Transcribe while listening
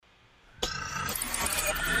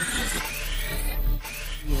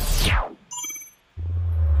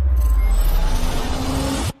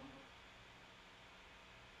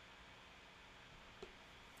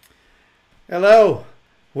Hello,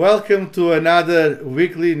 welcome to another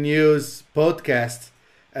weekly news podcast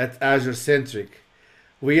at Azure Centric.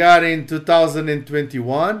 We are in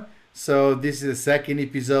 2021, so this is the second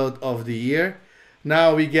episode of the year.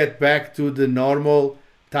 Now we get back to the normal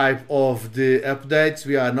type of the updates.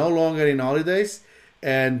 We are no longer in holidays,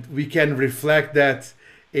 and we can reflect that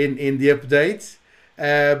in the updates.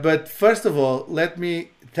 But first of all, let me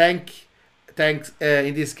thanks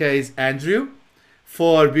in this case Andrew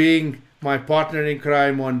for being my partner in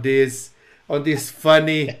crime on these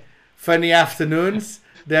funny afternoons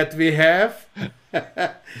that we have.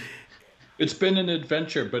 It's been an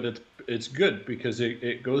adventure, but it's good because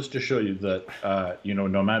it goes to show you that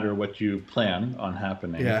no matter what you plan on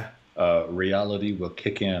happening, Yeah, reality will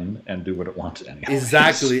kick in and do what it wants anyway.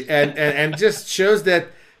 exactly, and just shows that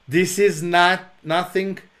this is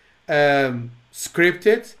nothing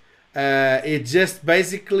scripted. It just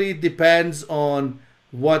basically depends on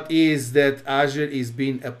what is that Azure is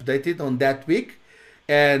being updated on that week,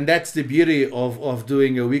 and that's the beauty of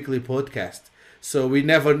doing a weekly podcast. So we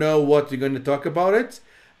never know what we're going to talk about it.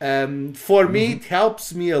 For me, it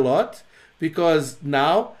helps me a lot because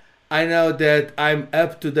now I know that I'm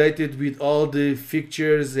up to date with all the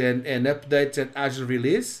features and updates that Azure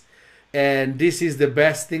release, and this is the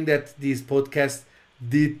best thing that this podcast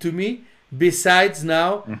did to me. Besides,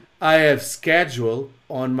 now I have schedule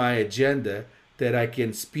on my agenda that I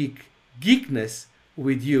can speak geekness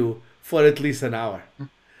with you for at least an hour.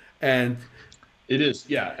 And It is,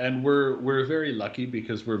 yeah, and we're very lucky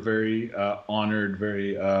because we're very honored,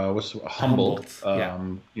 very humbled.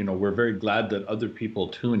 humbled. Yeah. We're very glad that other people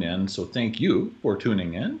tune in. So thank you for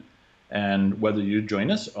tuning in, and whether you join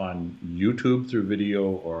us on YouTube through video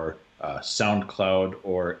or SoundCloud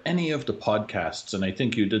or any of the podcasts, and I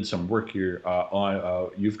think you did some work here on.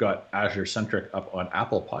 You've got Azure Centric up on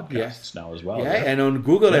Apple Podcasts Yes. now as well. Yeah, Yeah, and on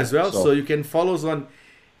Google yeah. as well. So So you can follow us on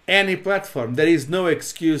any platform. There is no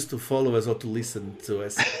excuse to follow us or to listen to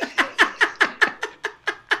us.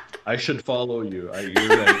 I should follow you. You're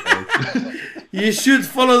right. You should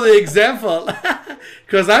follow the example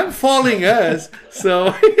because I'm following us.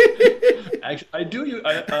 So Actually,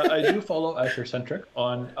 I do follow Azure Centric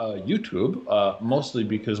on YouTube, mostly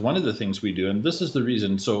because one of the things we do, and this is the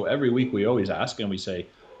reason. So every week we always ask and we say,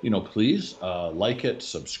 please like it,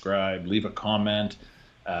 subscribe, leave a comment,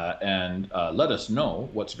 and let us know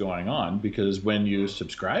what's going on. Because when you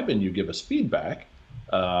subscribe and you give us feedback,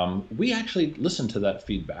 we actually listen to that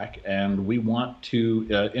feedback and we want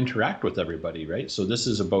to interact with everybody, right? So this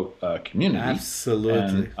is about community,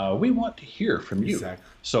 absolutely, and we want to hear from you. exactly.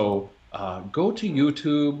 So go to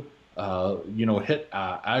YouTube, hit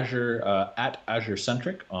Azure at Azure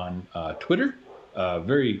Centric on Twitter.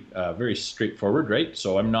 Very straightforward, right?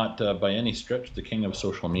 So I'm not by any stretch the king of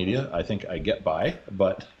social media. I think I get by,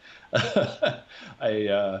 but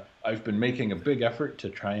I've been making a big effort to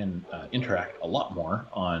try and interact a lot more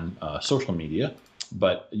on social media.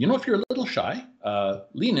 But if you're a little shy,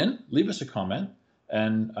 lean in, leave us a comment,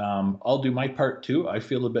 and I'll do my part too. I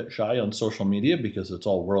feel a bit shy on social media because it's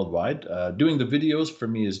all worldwide. Doing the videos for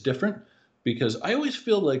me is different because I always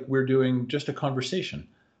feel like we're doing just a conversation.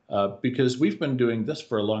 Because we've been doing this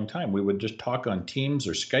for a long time. We would just talk on Teams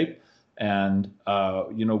or Skype, and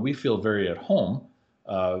we feel very at home,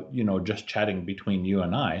 just chatting between you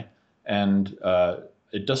and I, and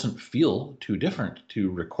it doesn't feel too different to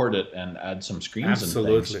record it and add some screens and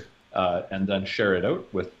things, Absolutely. and then share it out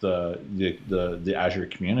with the Azure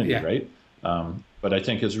community, Yeah. right? But I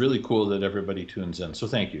think it's really cool that everybody tunes in. So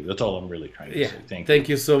thank you. That's all I'm really trying to Yeah. say. Thank you. Thank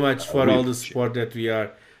you so much for We all the appreciate support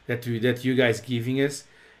that you guys giving us.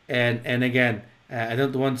 And again, I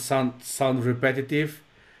don't want to sound repetitive,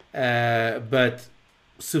 but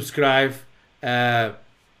subscribe,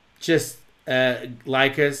 just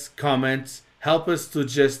like us, comments, help us to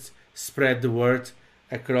just spread the word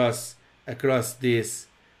across this.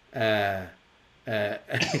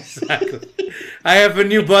 Exactly. I have a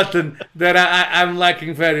new button that I'm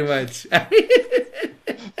liking very much.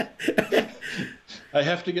 I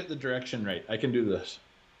have to get the direction right. I can do this.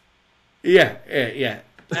 Yeah.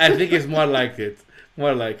 I think it's more like it.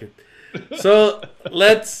 More like it. So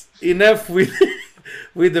let's enough with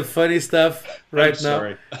with the funny stuff I'm right now.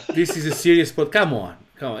 sorry. This is a serious pod. Come on.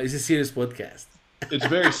 It's a serious podcast, It's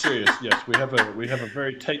very serious. Yes, we have a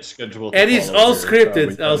very tight schedule. To and it's follow all here.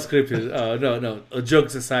 scripted. All scripted. Oh no.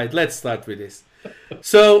 Jokes aside, let's start with this.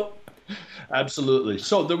 So Absolutely.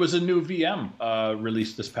 So there was a new VM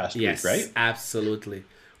released this past yes, week, right? absolutely.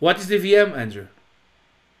 What is the VM, Andrew?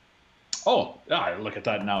 Oh, look at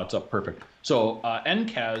that now. It's up perfect. So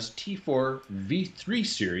NCAS T4 V3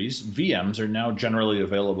 series VMs are now generally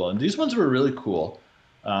available. And these ones were really cool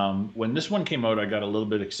When this one came out, I got a little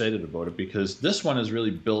bit excited about it because this one is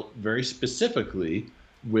really built very specifically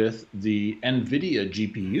with the NVIDIA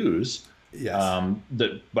GPUs. Yes.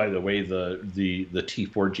 That, by the way, the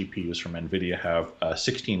T4 GPUs from NVIDIA have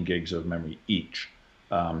 16 gigs of memory each,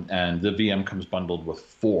 and the VM comes bundled with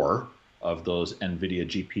 4 of those NVIDIA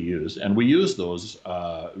GPUs, and we use those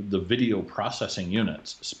the video processing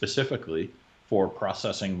units specifically for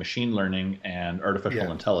processing machine learning and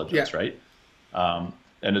artificial intelligence, right? And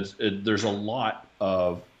there's a lot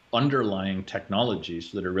of underlying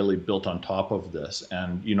technologies that are really built on top of this.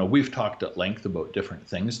 And, we've talked at length about different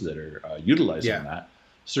things that are utilizing that.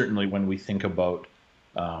 Certainly when we think about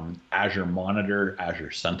Azure Monitor,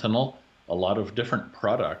 Azure Sentinel, a lot of different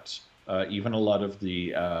products, even a lot of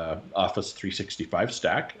the Office 365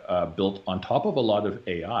 stack built on top of a lot of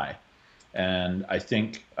AI. And I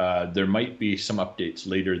think there might be some updates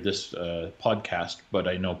later this podcast, but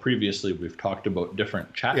I know previously we've talked about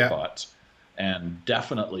different chatbots, and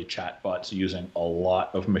definitely chatbots using a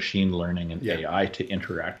lot of machine learning and AI to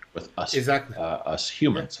interact with us, us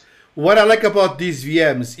humans. What I like about these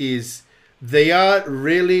VMs is they are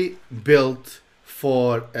really built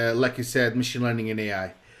for, like you said, machine learning and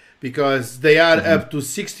AI, because they are up to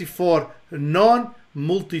 64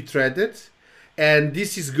 non-multi-threaded. And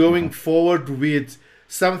this is going forward with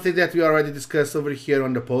something that we already discussed over here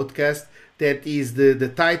on the podcast, that is the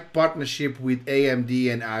tight partnership with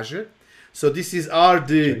AMD and Azure. So this is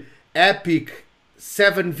the EPYC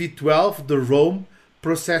 7v12, the Rome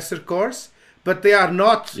processor cores, but they are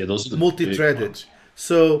not multi-threaded.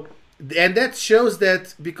 So, and that shows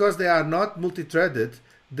that because they are not multi-threaded,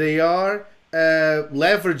 they are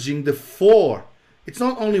leveraging the 4. It's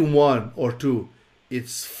not only 1 or 2,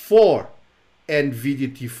 it's 4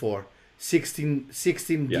 NVIDIA T4,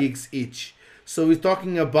 16 gigs each. So we're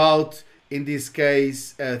talking about, in this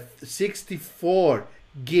case, 64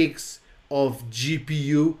 gigs of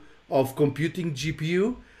GPU, of computing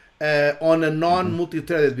GPU, on a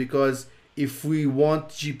non-multi-threaded, because if we want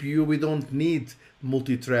GPU, we don't need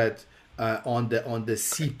multi-thread on the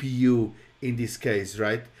CPU in this case,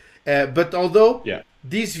 right? But although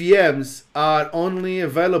these VMs are only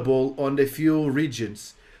available on a few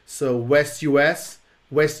regions, so West US,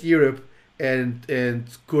 West Europe, and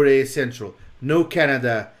Korea Central. No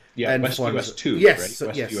Canada. And West US 2. Yes, right? so,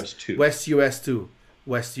 West US 2. West US 2.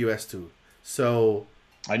 West US 2. So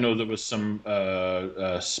I know there was some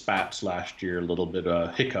spats last year, a little bit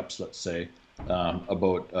of hiccups, let's say,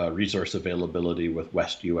 about resource availability with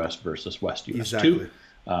West US versus West US 2.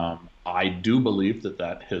 I do believe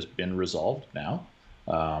that has been resolved now.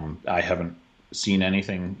 I haven't seen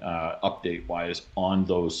anything update-wise on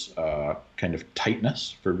those kind of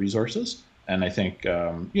tightness for resources. And I think,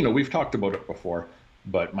 we've talked about it before,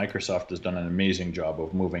 but Microsoft has done an amazing job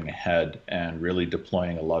of moving ahead and really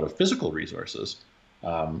deploying a lot of physical resources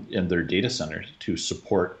in their data centers to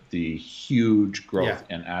support the huge growth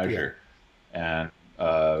in Azure. And,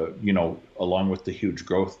 along with the huge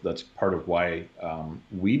growth, that's part of why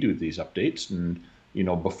we do these updates. And,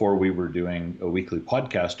 before we were doing a weekly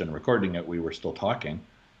podcast and recording it, we were still talking,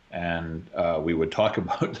 and we would talk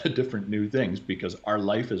about the different new things, because our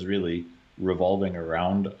life is really revolving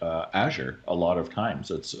around Azure a lot of times.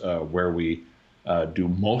 It's where we do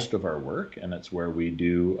most of our work, and it's where we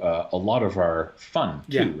do a lot of our fun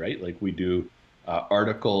too, right? Like we do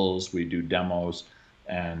articles, we do demos.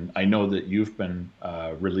 And I know that you've been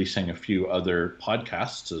releasing a few other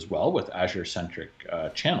podcasts as well with Azure-centric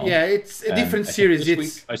channel. Yeah, it's a different series. This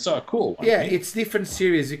week I saw a cool one. Yeah, right? It's different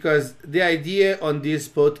series, because the idea on this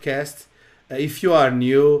podcast, if you are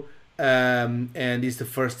new and it's the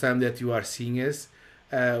first time that you are seeing us,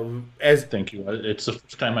 thank you. It's the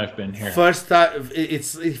first time I've been here. First time,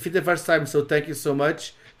 it's the first time, so thank you so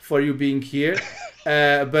much for you being here.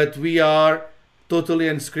 But we are totally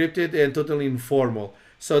unscripted and totally informal.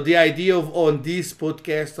 So the idea on this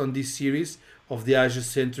podcast, on this series of the Azure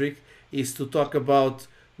Centric, is to talk about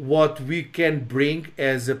what we can bring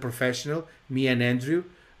as a professional, me and Andrew,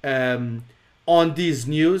 on these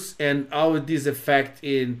news and how this affect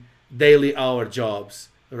in daily our jobs,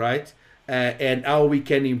 right? And how we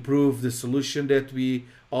can improve the solution that we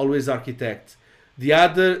always architect. The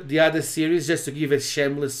other series, just to give a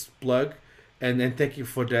shameless plug, and thank you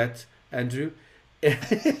for that, Andrew.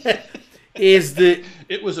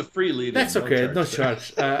 It was a free lead. That's okay, no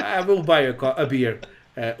charge. I will buy a beer.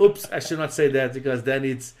 Oops, I should not say that, because then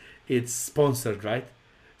it's sponsored, right?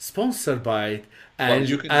 Sponsored by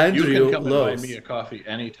Andrew. You can come and buy me a coffee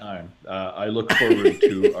anytime. I look forward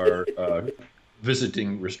to our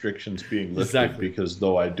visiting restrictions being lifted, because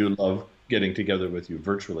though I do love getting together with you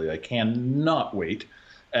virtually, I cannot wait.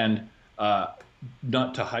 And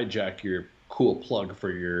not to hijack your cool plug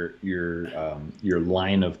for your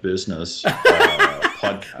line of business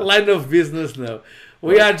podcast. Line of business now.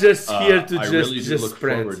 We are just here to I just really do just look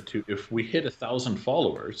spread. forward to if we hit 1,000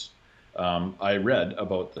 followers. I read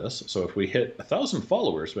about this, so if we hit 1,000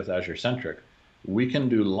 followers with Azure Centric, we can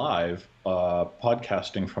do live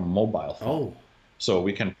podcasting from mobile phone. Oh, So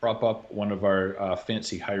we can prop up one of our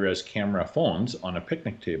fancy high-res camera phones on a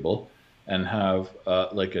picnic table and have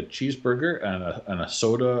like a cheeseburger and a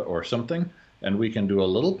soda or something, and we can do a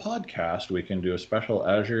little podcast. We can do a special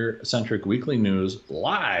Azure-centric weekly news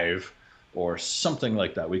live or something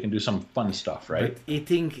like that. We can do some fun stuff, right? but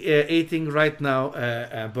eating right now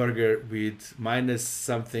a burger with minus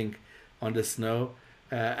something on the snow.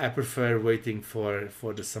 I prefer waiting for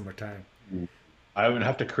the summertime. I would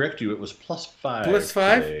have to correct you. It was +5.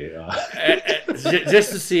 +5? Today.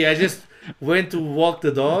 Just to see, I just went to walk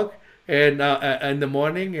the dog and in the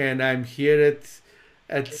morning, and I'm here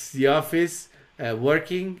at the office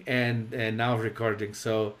working and now recording.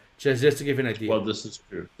 So just to give you an idea. Well, this is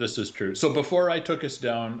true. This is true. So before I took us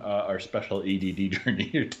down our special ADD journey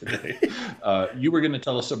here today, you were going to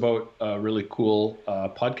tell us about a really cool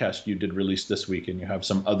podcast you did release this week, and you have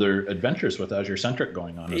some other adventures with Azure Centric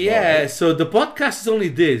going on as well. Yeah, Right? so the podcast is only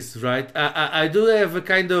this, right? I do have a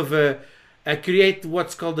kind of I create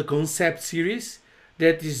what's called the concept series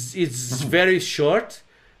that is it's very short,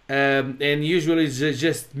 and usually it's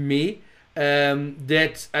just me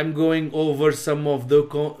that I'm going over some of the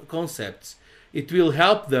concepts. It will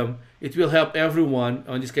help them. It will help everyone.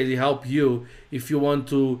 In this case, it help you if you want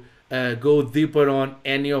to go deeper on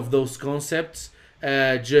any of those concepts.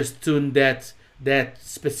 Just tune that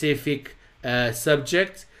specific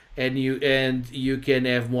subject, and you can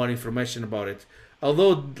have more information about it.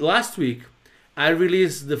 Although last week I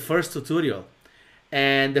released the first tutorial,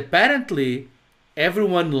 and apparently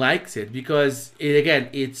everyone likes it because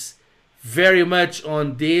it's very much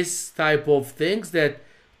on this type of things that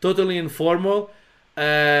totally informal.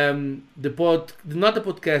 Not the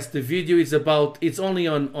podcast, the video is about, it's only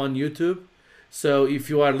on YouTube. So if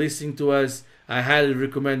you are listening to us, I highly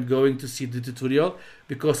recommend going to see the tutorial,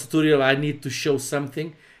 because tutorial I need to show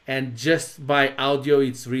something, and just by audio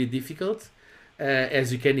it's really difficult,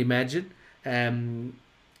 as you can imagine.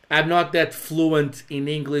 I'm not that fluent in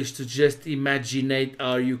English to just imagine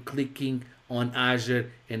are you clicking on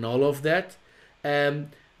Azure and all of that.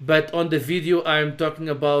 But on the video I'm talking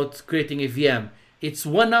about creating a VM. It's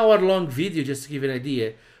 1 hour long video, just to give you an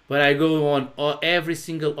idea, but I go on every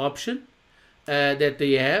single option that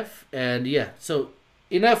they have. And yeah, so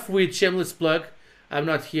enough with shameless plug. I'm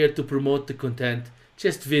not here to promote the content.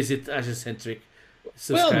 Just visit Azure Centric.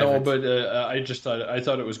 Well, no, but I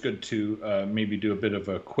thought it was good to maybe do a bit of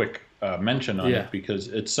a quick mention on it, because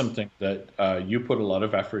it's something that you put a lot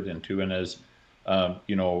of effort into, and as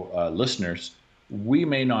listeners, we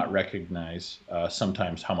may not recognize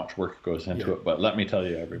sometimes how much work goes into it. But let me tell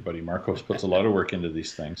you, everybody, Marcos puts a lot of work into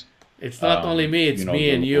these things. It's not only me; it's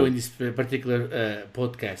me and you in this particular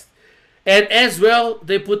podcast, and as well,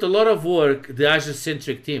 they put a lot of work, the Azure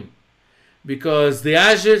Centric team. Because the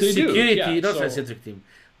Azure Security, not the Centric team,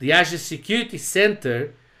 the Azure Security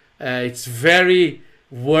Center, it's very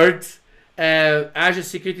word. Azure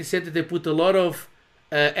Security Center, they put a lot of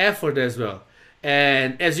effort as well.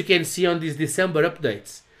 And as you can see on these December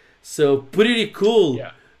updates. So pretty cool.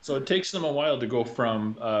 Yeah. So it takes them a while to go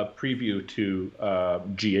from preview to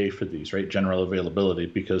GA for these, right? General availability,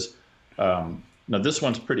 because now this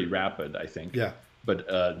one's pretty rapid, I think. Yeah. But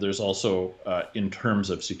there's also, in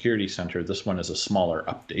terms of Security Center, this one is a smaller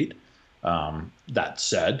update. That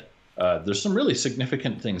said, there's some really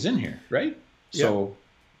significant things in here, right? Yeah. So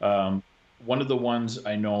one of the ones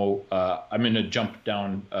I know, I'm going to jump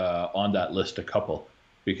down on that list a couple,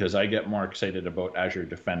 because I get more excited about Azure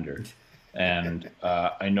Defender. And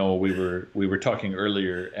I know we were talking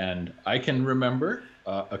earlier, and I can remember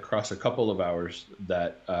across a couple of hours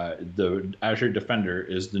that the Azure Defender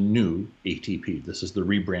is the new ATP. This is the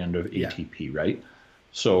rebrand of ATP, right?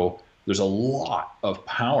 So there's a lot of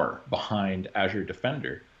power behind Azure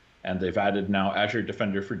Defender, and they've added now Azure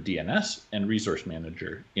Defender for DNS and Resource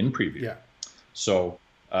Manager in preview. Yeah. So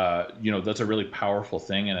that's a really powerful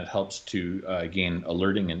thing, and it helps to gain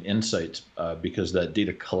alerting and insights because that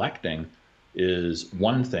data collecting is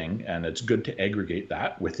one thing, and it's good to aggregate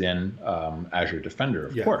that within Azure Defender,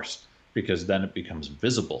 of course, because then it becomes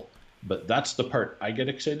visible. But that's the part I get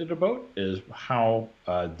excited about, is how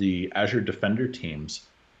the Azure Defender teams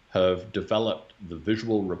have developed the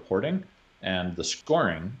visual reporting and the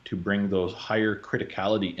scoring to bring those higher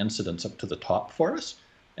criticality incidents up to the top for us.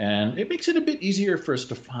 And it makes it a bit easier for us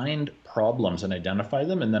to find problems and identify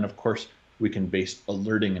them. And then, of course, we can base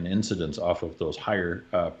alerting and incidents off of those higher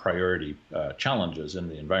priority challenges in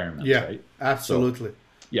the environment, Yeah, right? absolutely. So,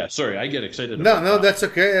 yeah, sorry, I get excited No, about no, that. that's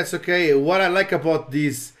okay. That's okay. What I like about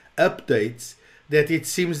these updates that it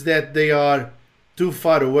seems that they are too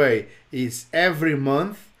far away is every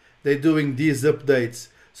month they're doing these updates.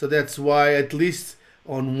 So that's why at least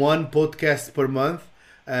on one podcast per month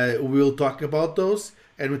we'll talk about those,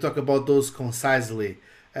 and we talk about those concisely.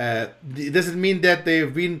 It doesn't mean that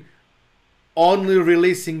they've been only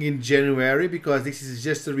releasing in January, because this is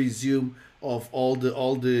just a resume of all the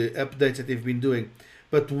updates that they've been doing.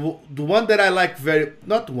 But the one that I like very,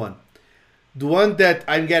 not one, the one that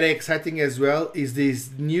I'm getting exciting as well is this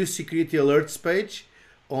new security alerts page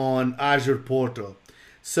on Azure Portal.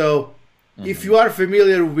 So if you are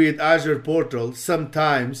familiar with Azure Portal,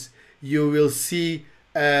 sometimes you will see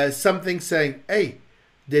something saying, "Hey,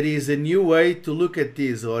 there is a new way to look at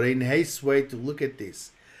this, or an enhanced way to look at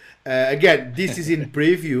this." Again, this is in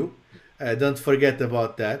preview. Don't forget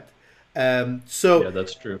about that. So Yeah,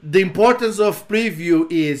 that's true. the importance of preview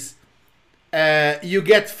is you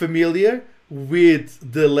get familiar with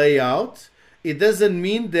the layout. It doesn't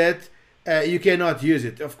mean that you cannot use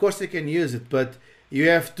it. Of course, you can use it, but you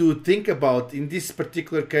have to think about. In this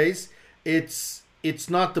particular case, it's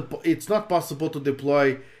not possible to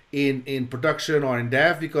deploy in production or in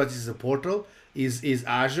dev, because it's a portal. Is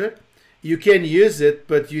Azure. You can use it,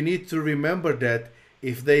 but you need to remember that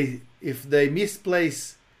if they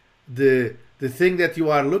misplace the thing that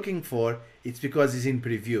you are looking for, it's because it's in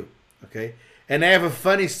preview. Okay. And I have a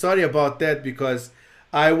funny story about that, because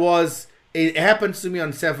it happens to me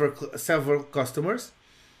on several customers,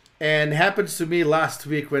 and happens to me last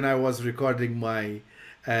week when I was recording my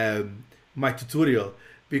tutorial,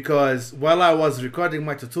 because while I was recording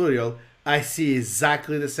my tutorial, I see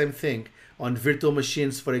exactly the same thing on virtual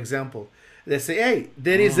machines, for example. They say, "Hey,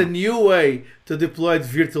 there is a new way to deploy the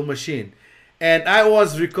virtual machine." And I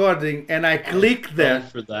was recording and I clicked Fell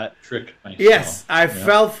that. for that trick myself. Yes, I Yeah.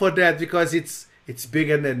 fell for that, because it's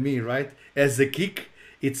bigger than me, right? As a kick,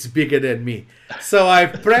 it's bigger than me. So I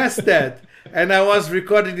pressed that and I was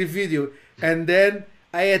recording the video, and then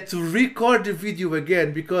I had to record the video again,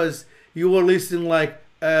 because you were listening like,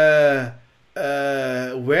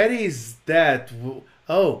 where is that?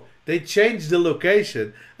 Oh, they changed the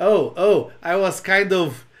location. Oh, I was kind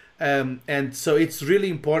of, and so it's really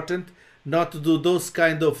important not to do those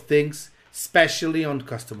kind of things, especially on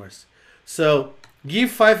customers. So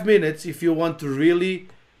give 5 minutes if you want to really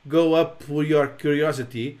go up for your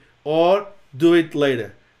curiosity, or do it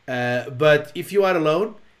later. But if you are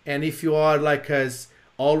alone, and if you are like us,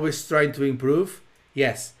 always trying to improve,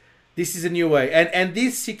 yes, this is a new way. And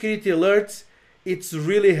these security alerts, it's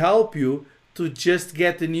really help you to just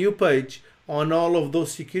get a new page on all of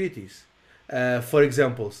those securities. For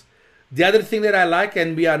examples. The other thing that I like,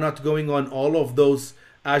 and we are not going on all of those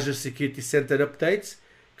Azure Security Center updates,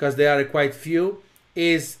 because there are quite few,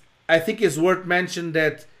 is I think it's worth mentioning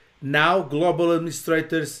that now global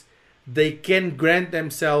administrators, they can grant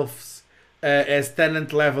themselves as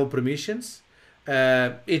tenant level permissions.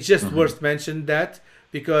 It's just worth mentioning that,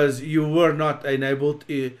 because you were not enabled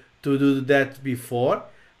to do that before.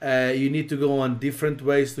 You need to go on different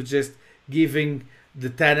ways to just giving the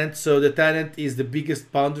tenant. So the tenant is the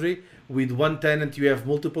biggest boundary. With one tenant, you have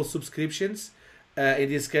multiple subscriptions in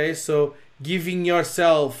this case. So giving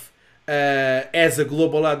yourself as a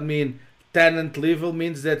global admin tenant level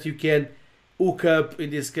means that you can hook up, in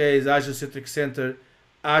this case, Azure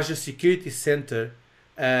Security Center,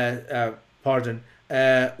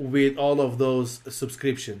 with all of those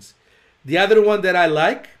subscriptions. The other one that I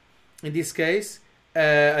like in this case,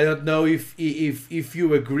 I don't know if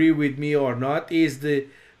you agree with me or not, is the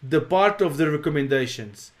part of the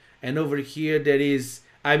recommendations. And over here,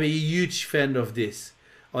 I'm a huge fan of this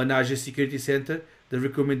on Azure Security Center, the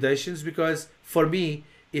recommendations, because for me,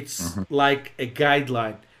 it's like a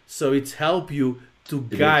guideline. So it's help you to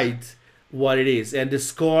guide what it is. And the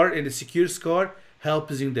score and the secure score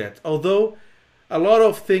helps in that. Although a lot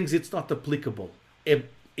of things, it's not applicable.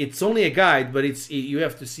 It's only a guide, but you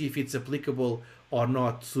have to see if it's applicable or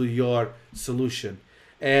not to your solution.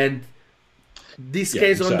 And this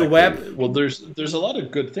case exactly. on the web, well, there's a lot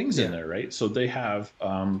of good things in there, right? So they have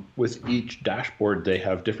with each dashboard, they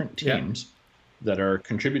have different teams that are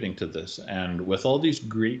contributing to this, and with all these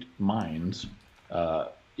great minds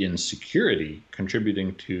in security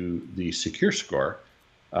contributing to the secure score.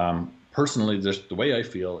 Personally, the way I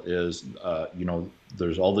feel is,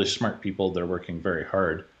 there's all these smart people, they're working very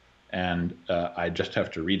hard, and I just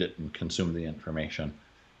have to read it and consume the information.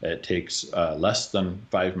 It takes less than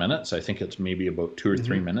 5 minutes. I think it's maybe about 2 or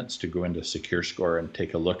 3 minutes to go into Secure Score and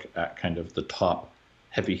take a look at kind of the top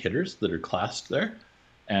heavy hitters that are classed there.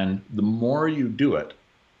 And the more you do it,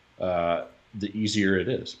 the easier it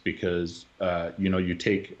is, because you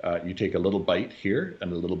take a little bite here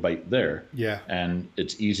and a little bite there, and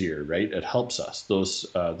it's easier, right? It helps us.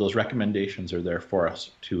 Those recommendations are there for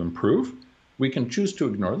us to improve. We can choose to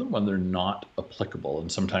ignore them when they're not applicable,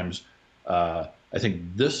 and sometimes I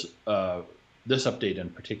think this update in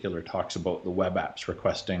particular talks about the web apps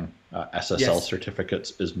requesting SSL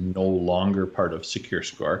certificates is no longer part of Secure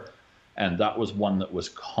Score, and that was one that was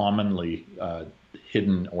commonly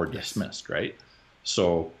hidden or dismissed, right?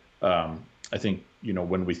 So I think,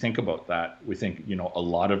 when we think about that, we think, a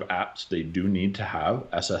lot of apps, they do need to have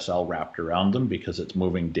SSL wrapped around them because it's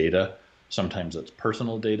moving data. Sometimes it's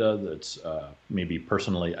personal data that's maybe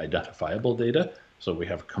personally identifiable data. So we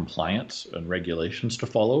have compliance and regulations to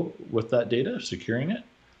follow with that data, securing it.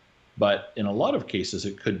 But in a lot of cases,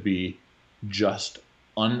 it could be just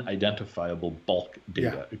unidentifiable bulk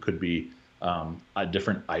data. It could be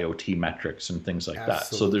different IoT metrics and things like that.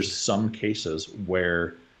 So there's some cases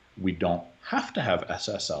where we don't have to have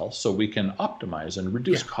SSL, so we can optimize and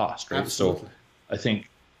reduce cost, right? So I think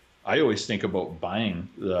I always think about buying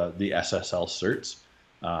the SSL certs.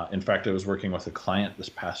 In fact, I was working with a client this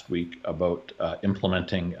past week about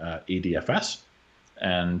implementing ADFS,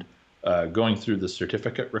 and going through the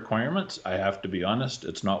certificate requirements. I have to be honest,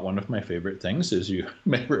 it's not one of my favorite things, as you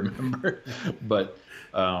may remember, but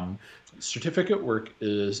certificate work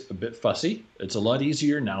is a bit fussy. It's a lot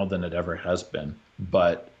easier now than it ever has been,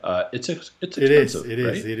 but it's expensive. It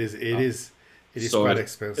is quite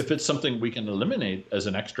expensive. If it's something we can eliminate as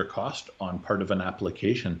an extra cost on part of an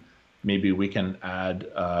application, maybe we can add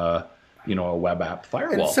a web app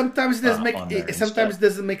firewall. And sometimes it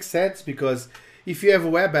doesn't make sense, because if you have a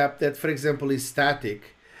web app that, for example, is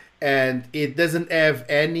static and it doesn't have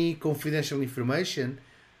any confidential information,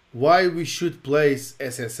 why we should place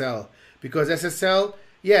SSL? Because SSL,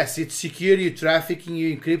 yes, it's secure, you trafficking,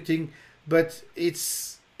 you encrypting, but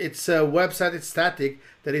it's a website, it's static.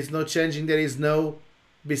 There is no changing. There is no,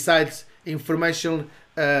 besides information,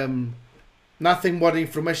 nothing more than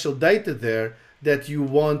informational data there that you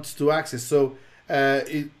want to access. So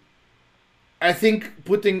I think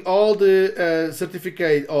putting all the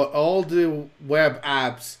certificate or all the web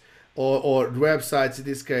apps or websites in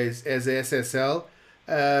this case as a SSL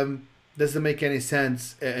doesn't make any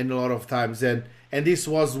sense in a lot of times, and this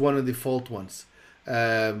was one of the default ones.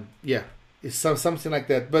 It's something like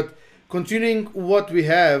that. But continuing what we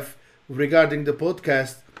have regarding the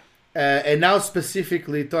podcast, and now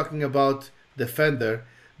specifically talking about Defender,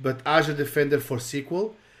 but Azure Defender for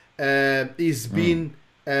SQL is being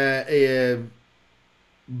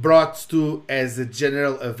brought to as a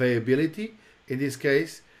general availability in this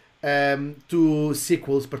case to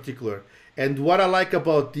SQLs particular. And what I like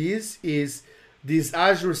about this is this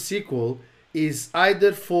Azure SQL is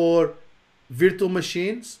either for virtual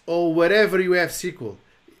machines or wherever you have SQL.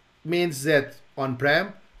 Means that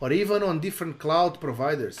on-prem or even on different cloud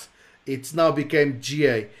providers, it's now became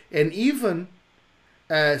GA. And even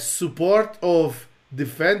support of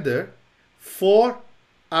Defender for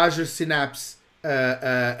Azure Synapse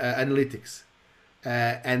Analytics.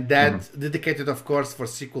 And that dedicated, of course, for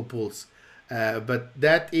SQL pools. But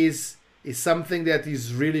that is something that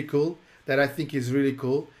is really cool, that I think is really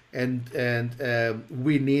cool. And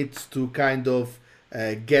we need to kind of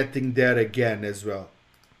getting there again as well.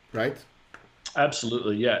 Right?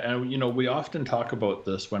 Absolutely, yeah. And we often talk about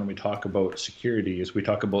this when we talk about security, is we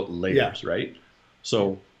talk about layers, right?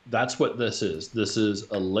 So that's what this is. This is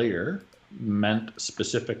a layer meant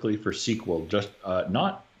specifically for SQL, just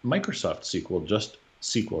not Microsoft SQL, just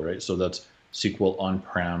SQL, right? So that's SQL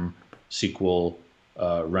on-prem, SQL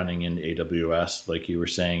running in AWS, like you were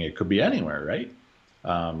saying. It could be anywhere, right?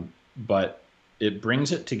 But it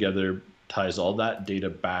brings it together, ties all that data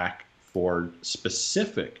back for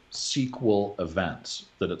specific SQL events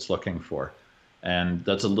that it's looking for. And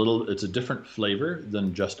it's a different flavor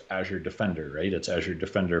than just Azure Defender, right? It's Azure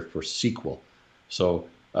Defender for SQL. So,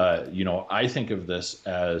 I think of this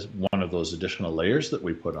as one of those additional layers that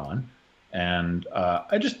we put on. And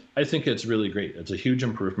I think it's really great. It's a huge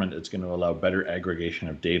improvement. It's going to allow better aggregation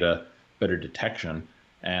of data, better detection,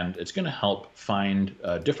 and it's going to help find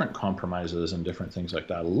different compromises and different things like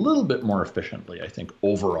that a little bit more efficiently, I think,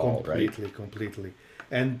 overall, Completely.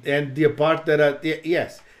 And the part that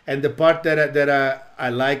I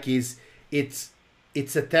like is it's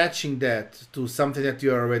attaching that to something that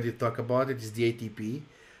you already talked about. It is the ATP,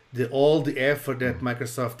 all the effort that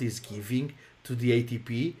Microsoft is giving to the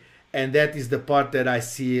ATP, And that is the part that I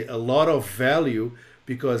see a lot of value,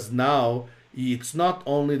 because now it's not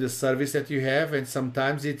only the service that you have, and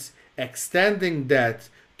sometimes it's extending that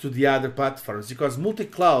to the other platforms, because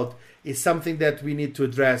multi-cloud is something that we need to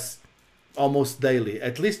address almost daily.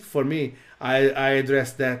 At least for me, I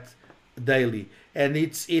address that daily. And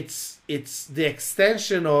it's the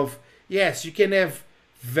extension of, yes, you can have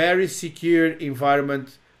very secure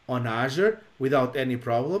environment on Azure without any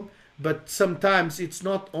problem, but sometimes it's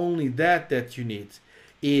not only that you need,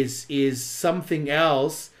 is something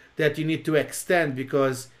else that you need to extend,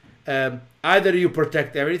 because either you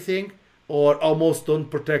protect everything or almost don't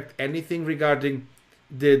protect anything regarding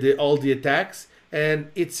the all the attacks,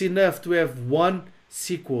 and it's enough to have one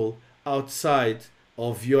SQL outside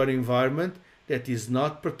of your environment that is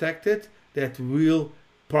not protected, that will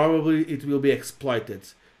probably it will be exploited.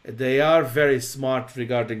 They are very smart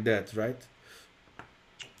regarding that, right?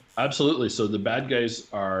 Absolutely. So the bad guys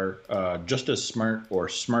are just as smart or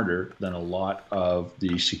smarter than a lot of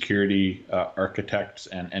the security architects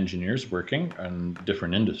and engineers working in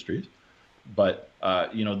different industries. But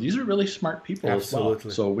these are really smart people Absolutely. as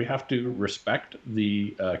well. So we have to respect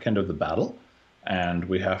the kind of the battle, and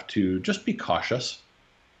we have to just be cautious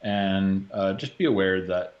and just be aware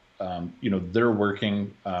that they're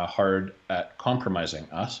working hard at compromising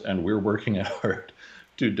us, and we're working hard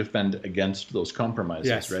to defend against those compromises,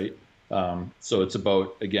 Yes. right? So it's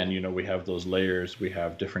about, again, we have those layers, we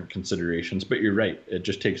have different considerations, but you're right. It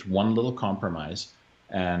just takes one little compromise,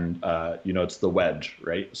 and it's the wedge,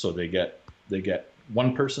 right? So they get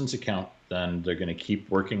one person's account, then they're going to keep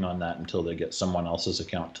working on that until they get someone else's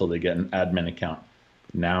account, until they get an admin account.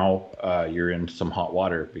 Now you're in some hot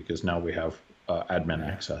water, because now we have admin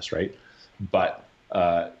access, right? But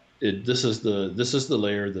this is the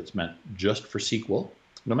layer that's meant just for SQL,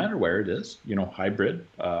 no matter where it is, hybrid,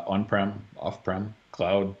 on-prem, off-prem,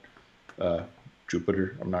 cloud,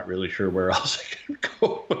 Jupyter. I'm not really sure where else I can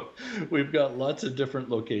go. We've got lots of different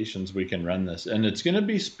locations we can run this, and it's going to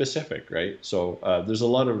be specific, right? So there's a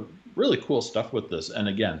lot of really cool stuff with this, and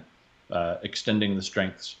again, extending the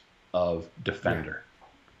strengths of Defender.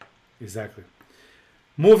 Yeah, exactly.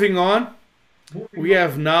 Moving on, we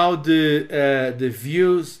have now the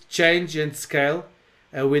views change and scale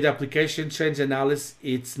with application change analysis.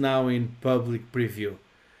 It's now in public preview.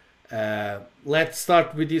 Let's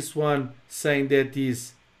start with this one, saying that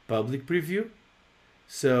is public preview.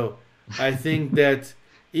 So I think that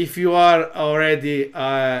if you are already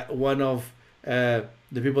one of the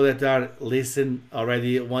people that are listen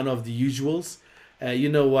already, one of the usuals, you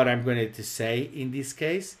know what I'm going to say in this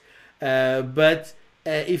case. But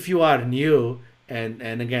if you are new,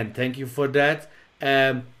 and again, thank you for that.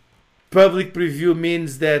 Public preview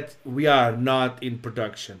means that we are not in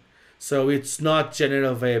production. So it's not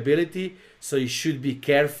general availability. So you should be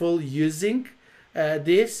careful using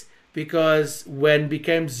this, because when it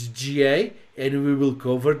becomes GA, and we will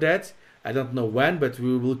cover that, I don't know when, but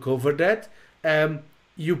we will cover that,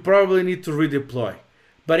 you probably need to redeploy.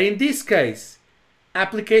 But in this case,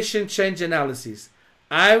 application change analysis,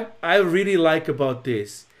 I really like about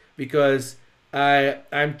this, because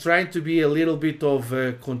I'm trying to be a little bit of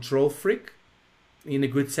a control freak, in a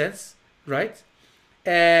good sense, right?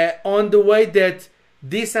 On the way that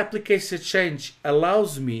this application change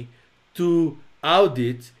allows me to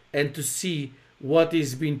audit and to see what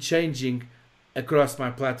is been changing across my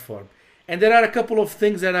platform. And there are a couple of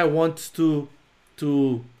things that I want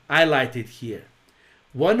to highlight it here.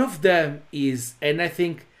 One of them is, and I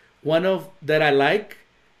think one of that I like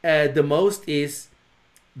the most is,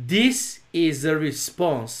 this is a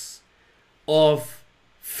response of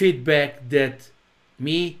feedback that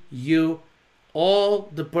me, you, all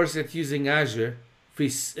the person that's using Azure,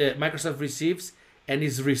 Microsoft receives and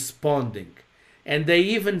is responding. And they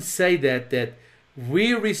even say that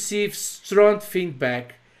we receive strong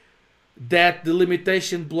feedback that the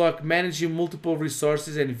limitation block managing multiple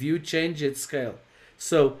resources and view change at scale.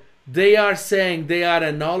 So they are saying, they are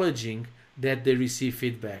acknowledging that they receive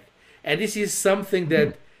feedback. And this is something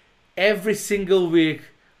that every single week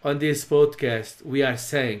on this podcast we are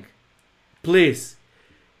saying, please,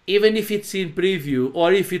 even if it's in preview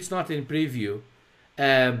or if it's not in preview,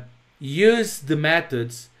 use the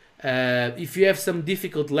methods. If you have some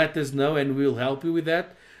difficult, let us know and we'll help you with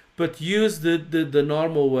that. But use the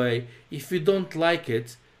normal way. If you don't like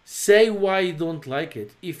it, say why you don't like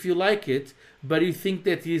it. If you like it, but you think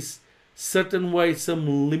that is certain way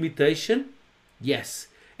some limitation, yes.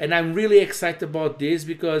 And I'm really excited about this,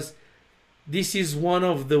 because this is one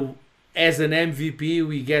of the, as an MVP,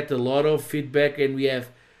 we get a lot of feedback and we have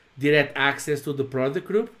direct access to the product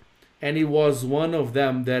group. And it was one of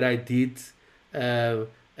them that I did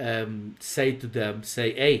say to them,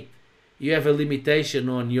 say, hey, you have a limitation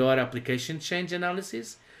on your application change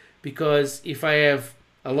analysis, because if I have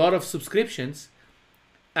a lot of subscriptions,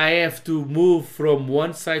 I have to move from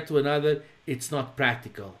one site to another. It's not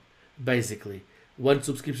practical, basically. One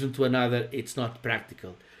subscription to another, it's not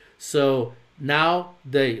practical. So now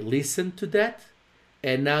they listen to that,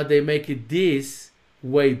 and now they make it this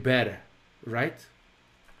way better, right?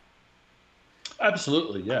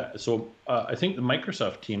 Absolutely, yeah. So I think the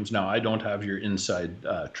Microsoft teams, now I don't have your inside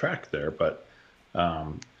track there, but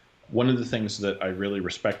one of the things that I really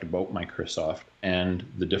respect about Microsoft and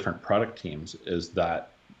the different product teams is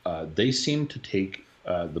that they seem to take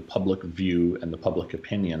the public view and the public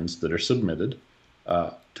opinions that are submitted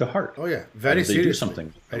to heart. Oh yeah, very seriously. They do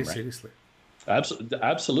something very right? seriously.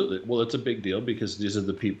 Absolutely. Well, it's a big deal because these are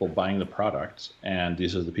the people buying the products, and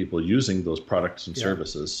these are the people using those products and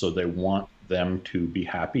services. So they want them to be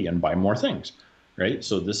happy and buy more things, right?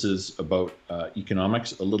 So this is about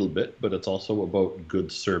economics a little bit, but it's also about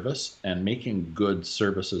good service and making good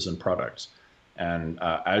services and products. And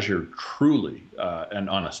Azure truly, and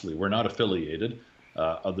honestly, we're not affiliated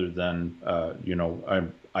other than,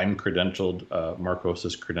 I'm credentialed, Marcos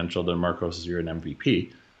is credentialed, and Marcos, you're an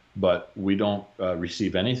MVP. But we don't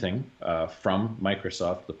receive anything from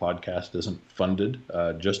Microsoft. The podcast isn't funded,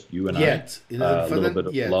 just you and I. A little bit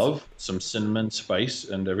of love, some cinnamon spice,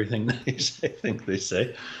 and everything I think they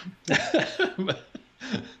say.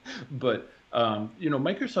 but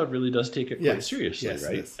Microsoft really does take it quite seriously,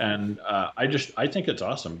 right? Yes. And I think it's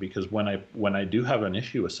awesome because when I do have an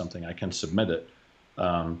issue with something, I can submit it.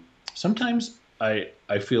 Sometimes I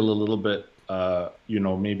feel a little bit.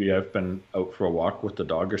 Maybe I've been out for a walk with the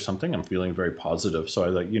dog or something. I'm feeling very positive. So I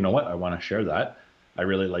like, you know what? I want to share that. I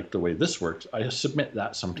really like the way this works. I submit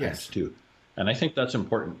that sometimes too. And I think that's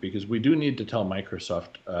important because we do need to tell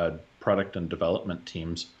Microsoft product and development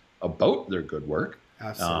teams about their good work.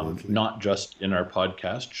 Absolutely. Not just in our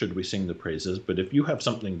podcast, should we sing the praises, but if you have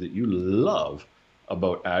something that you love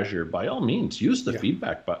about Azure, by all means, use the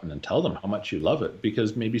feedback button and tell them how much you love it,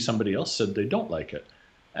 because maybe somebody else said they don't like it.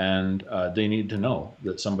 And they need to know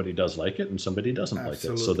that somebody does like it and somebody doesn't like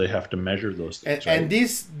it. So they have to measure those things. And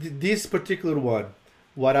this particular one,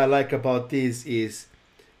 what I like about this is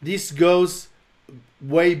this goes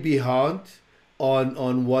way beyond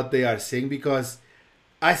on what they are saying, because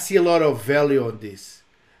I see a lot of value on this.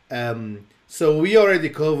 So we already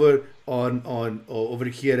covered on over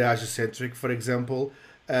here at Azure Centric, for example,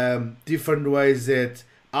 different ways that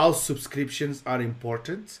our subscriptions are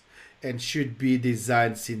important and should be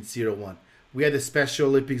designed since 01. We had a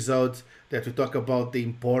special episode that we talk about the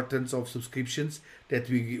importance of subscriptions, that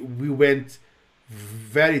we went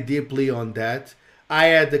very deeply on that. I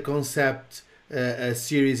had the concept a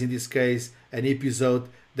series, in this case, an episode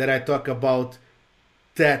that I talk about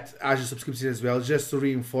that Azure subscription as well, just to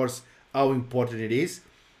reinforce how important it is.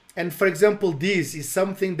 And for example, this is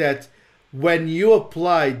something that when you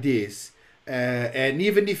apply this, and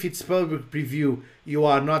even if it's public preview, you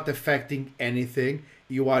are not affecting anything.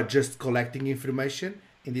 You are just collecting information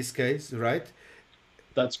in this case, right?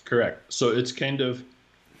 That's correct. So it's kind of,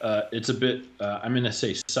 it's a bit, I'm going to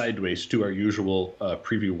say sideways to our usual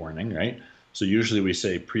preview warning, right? So usually we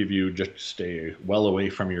say preview, just stay well away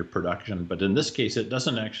from your production. But in this case, it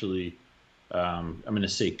doesn't actually, I'm going to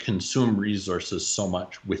say consume resources so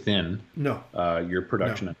much within your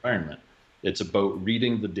production environment. It's about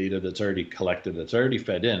reading the data that's already collected, that's already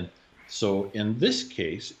fed in. So in this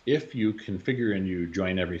case, if you configure and you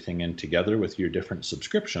join everything in together with your different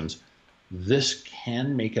subscriptions, this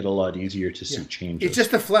can make it a lot easier to see changes. It's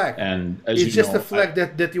just a flag. And as it's just a flag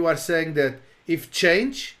that you are saying that if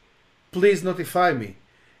change, please notify me.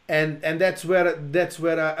 And that's where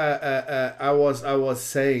I was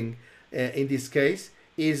saying in this case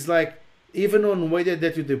is like, even on way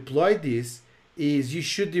that you deploy this, is you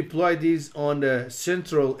should deploy this on the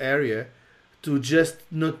central area to just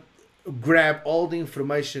not grab all the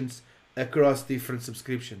informations across different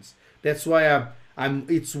subscriptions. That's why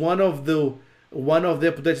it's one of the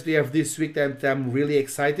updates we have this week that I'm really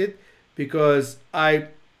excited, because I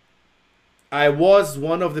was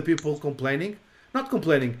one of the people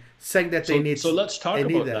saying that they need. So let's talk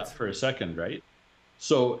about that for a second, right?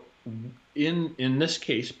 So in this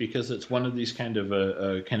case, because it's one of these kind of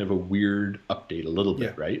a weird update a little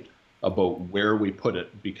bit, right? About where we put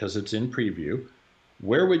it, because it's in preview.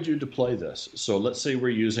 Where would you deploy this? So let's say we're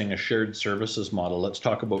using a shared services model. Let's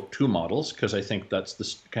talk about two models, because I think that's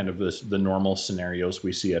the normal scenarios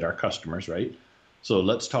we see at our customers, right? So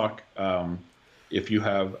let's talk, if you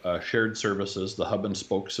have shared services, the hub and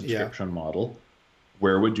spoke subscription model,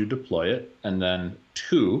 where would you deploy it? And then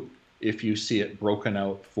two, if you see it broken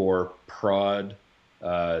out for prod,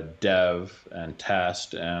 dev, and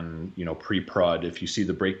test, and pre-prod, if you see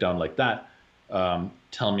the breakdown like that,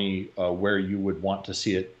 tell me where you would want to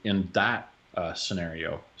see it in that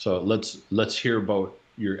scenario. So let's hear about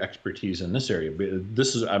your expertise in this area.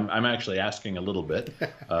 This is I'm actually asking a little bit,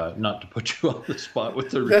 not to put you on the spot with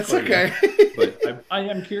the recording. That's okay. But I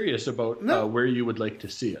am curious about where you would like to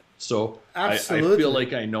see it. So I feel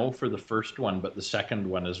like I know for the first one, but the second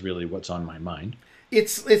one is really what's on my mind.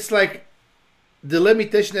 It's like the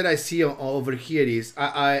limitation that I see over here is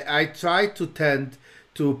I try to tend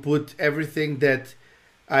to put everything that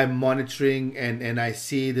I'm monitoring and I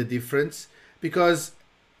see the difference, because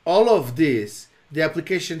all of this, the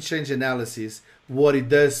application change analysis, what it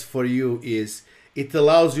does for you is it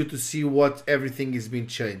allows you to see what everything is being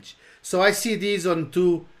changed. So I see these on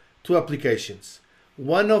two applications.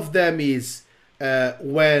 One of them is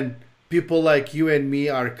when people like you and me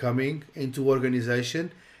are coming into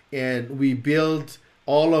organization and we build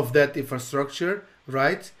all of that infrastructure,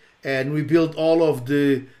 right? And we build all of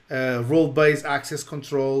the role-based access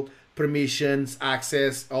control, permissions,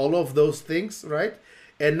 access, all of those things, right?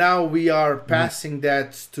 And now we are passing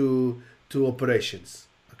that to operations,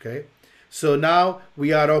 okay? So now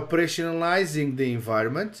we are operationalizing the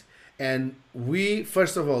environment, and we,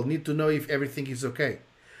 first of all, need to know if everything is okay.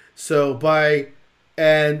 So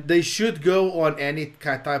and they should go on any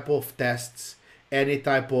type of tests, any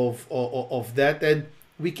type of that, and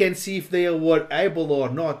we can see if they were able or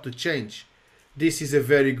not to change. This is a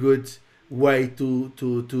very good way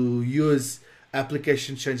to use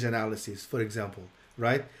application change analysis, for example,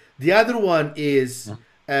 right? The other one is,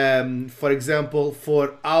 for example,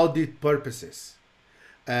 for audit purposes.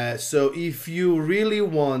 So if you really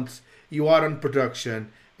want, you are on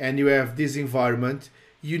production and you have this environment,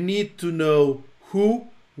 you need to know who,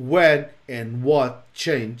 when, and what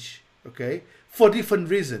change, okay? For different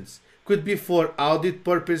reasons. Could be for audit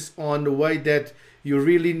purpose on the way that you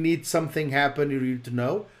really need something happen, you need to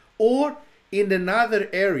know, or in another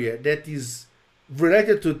area that is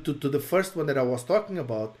related to the first one that I was talking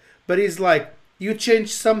about, but it's like you change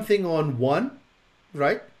something on one,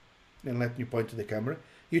 right? And let me point to the camera.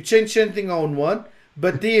 You change something on one,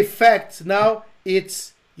 but the effect now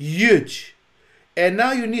it's huge. And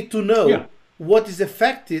now you need to know what is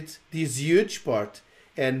affected, this huge part.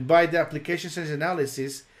 And by the application change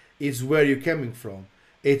analysis is where you're coming from.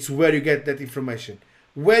 It's where you get that information.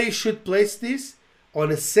 Where you should place this?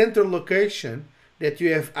 On a central location that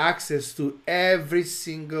you have access to every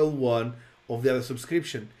single one of the other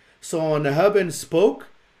subscription. So on a hub and spoke,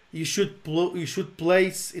 you should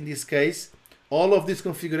place, in this case, all of this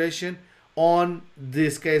configuration on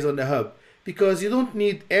this case on the hub, because you don't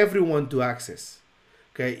need everyone to access.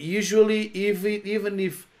 Okay, usually even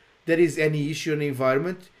if there is any issue in the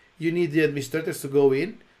environment, you need the administrators to go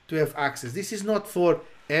in to have access. This is not for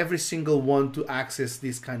every single one to access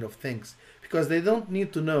these kind of things, because they don't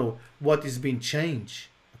need to know what is being changed.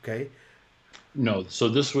 Okay. No, so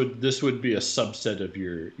this would be a subset of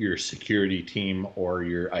your security team or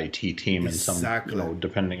your IT team, in some,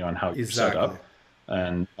 depending on how you're set up.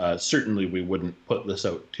 And certainly we wouldn't put this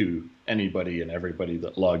out to anybody and everybody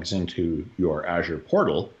that logs into your Azure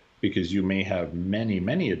portal, because you may have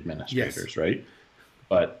many administrators, right?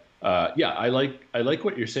 But I like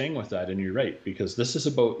what you're saying with that, and you're right, because this is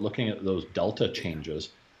about looking at those delta changes.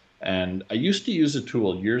 And I used to use a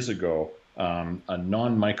tool years ago, a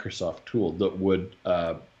non-Microsoft tool that would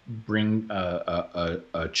bring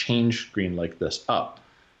a change screen like this up,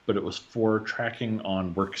 but it was for tracking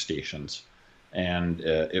on workstations. And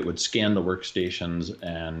it would scan the workstations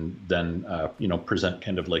and then present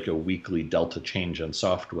kind of like a weekly delta change in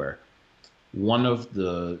software. One of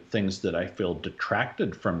the things that I feel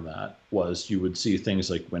detracted from that was you would see things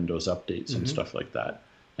like Windows updates and stuff like that,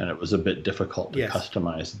 and it was a bit difficult to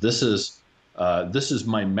customize. This is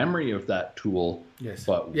my memory of that tool,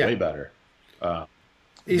 but way better.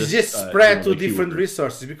 It's just spread to different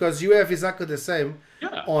resources, because you have exactly the same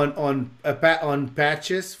on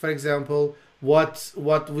patches, for example. What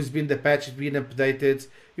was been the patch being updated?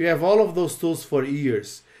 You have all of those tools for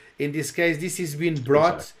years. In this case, this is being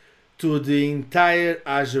brought to the entire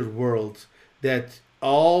Azure world, that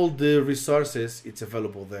all the resources, it's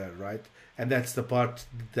available there, right? And that's the part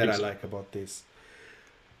that I like about this.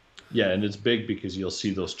 Yeah, and it's big because you'll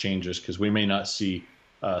see those changes, because we may not see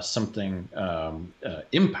something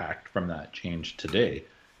impact from that change today.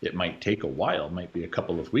 It might take a while, it might be a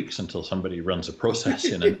couple of weeks until somebody runs a process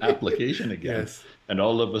in an application again. And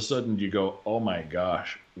all of a sudden you go, oh my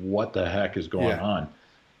gosh, what the heck is going on?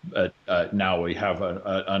 But now we have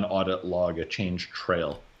an audit log, a change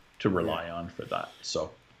trail to rely on for that. So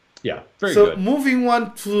Yeah, very So good. moving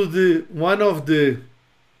on to the one of the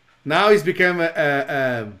now it's become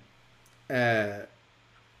a,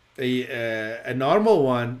 a normal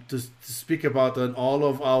one to speak about on all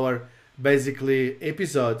of our basically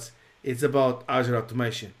episodes. It's about Azure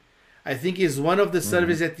Automation. I think it's one of the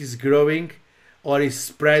services that is growing or is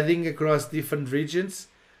spreading across different regions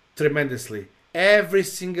tremendously. Every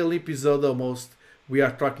single episode almost we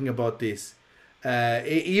are talking about this.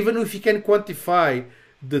 Even if you can quantify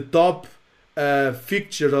the top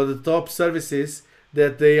features or the top services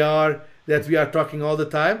that we are talking all the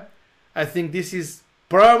time, I think this is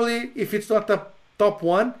probably, if it's not top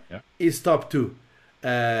one, Yeah. is top two.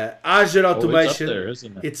 Azure Oh, it's up Automation. there,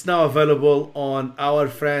 isn't it? It's now available on our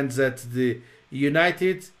friends at the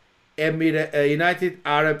United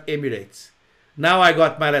Arab Emirates. Now I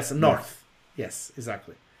got my lesson. North. Yes,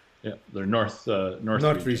 exactly. Yeah, they're north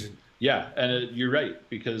North region. Yeah, and you're right,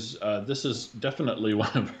 because this is definitely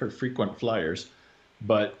one of our frequent flyers.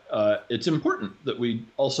 But it's important that we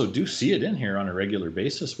also do see it in here on a regular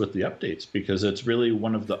basis with the updates, because it's really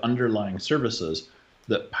one of the underlying services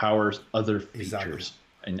that powers other features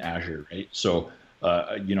in Azure, right? So,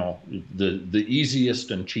 the easiest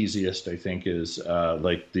and cheesiest, I think, is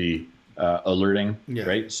like the alerting,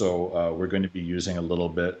 right? So we're going to be using a little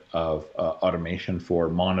bit of automation for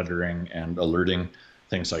monitoring and alerting,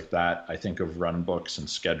 things like that. I think of runbooks and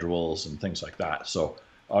schedules and things like that. So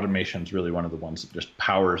automation is really one of the ones that just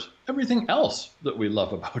powers everything else that we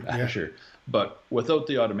love about Azure. But without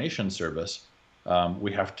the automation service,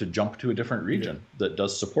 we have to jump to a different region that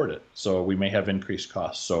does support it. So we may have increased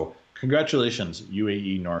costs. So congratulations,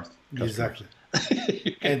 UAE North customers. Exactly.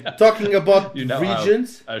 And talking about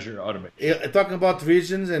regions, Azure Automation. Talking about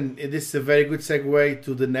regions, and this is a very good segue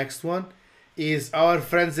to the next one, is our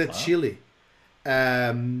friends at Chile.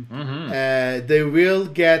 They will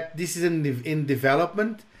get, this is in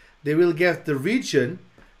development, they will get the region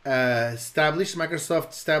established.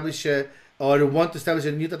 Microsoft established or want to establish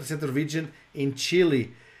a new data center region in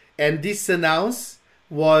Chile, and this announce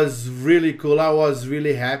was really cool. I was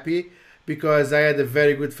really happy because I had a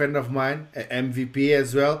very good friend of mine, MVP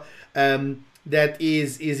as well, that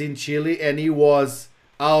is in Chile, and he was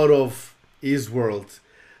out of his world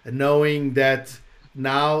knowing that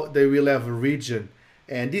now they will have a region,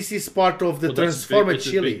 and this is part of the Transformer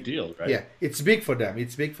Chile. A big deal, right? Yeah, it's big for them.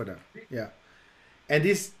 Yeah, and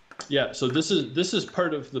this. Yeah, so this is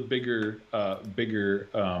part of the bigger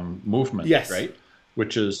movement, yes, right?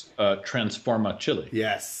 Which is Transforma Chile.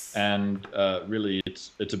 Yes, and really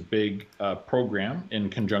it's a big program in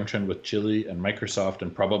conjunction with Chile and Microsoft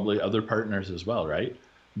and probably other partners as well, right?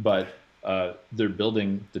 But they're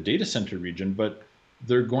building the data center region, but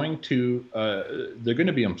they're going to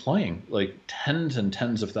be employing like tens and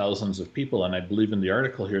tens of thousands of people, and I believe in the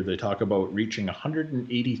article here they talk about reaching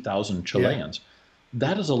 180,000 Chileans. Yeah.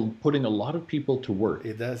 That is putting a lot of people to work.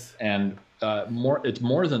 It does, and it's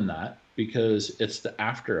more than that because it's the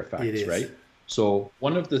after effects, right? So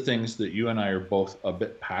one of the things that you and I are both a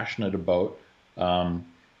bit passionate about, my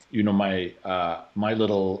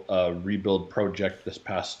little rebuild project this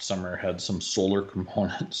past summer had some solar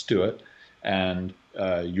components to it, and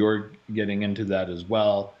you're getting into that as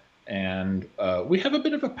well. And we have a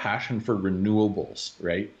bit of a passion for renewables,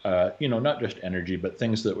 right? Not just energy, but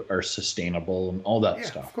things that are sustainable and all that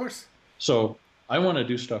stuff. Of course. So I want to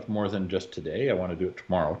do stuff more than just today. I want to do it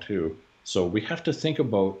tomorrow too. So we have to think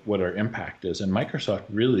about what our impact is. And Microsoft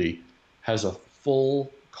really has a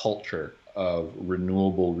full culture of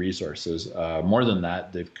renewable resources. More than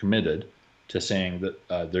that, they've committed to saying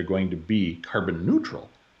that they're going to be carbon neutral.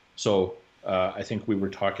 So I think we were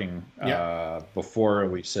talking before.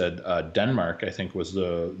 We said Denmark, I think, was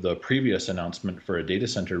the previous announcement for a data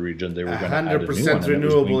center region. They were going to add a new one. 100%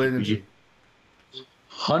 renewable energy.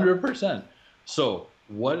 100%. So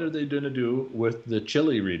what are they going to do with the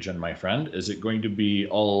Chile region, my friend? Is it going to be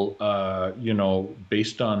all,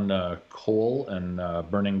 based on coal and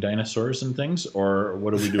burning dinosaurs and things? Or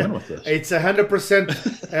what are we doing with this? It's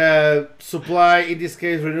 100% supply, in this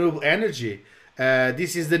case, renewable energy.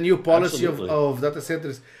 This is the new policy of data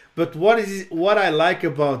centers. But what I like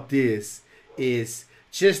about this is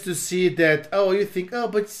just to see that, you think,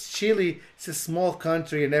 but it's Chile, it's a small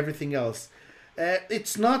country and everything else.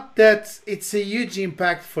 It's not that it's a huge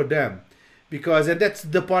impact for them, and that's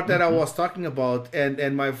the part that I was talking about,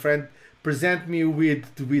 and my friend present me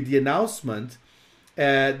with the announcement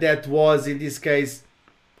that was, in this case,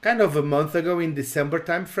 kind of a month ago in December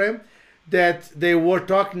time frame, that they were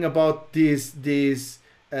talking about this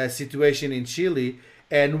situation in Chile,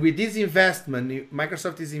 and with this investment,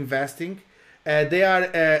 Microsoft is investing. They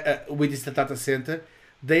are with this data center.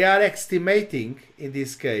 they are estimating in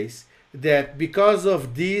this case that because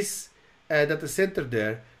of this data center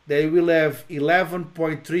there, they will have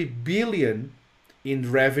 11.3 billion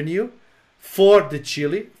in revenue for the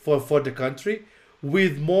Chile, for the country,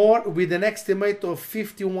 with an estimate of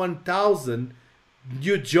 51,000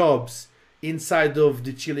 new jobs inside of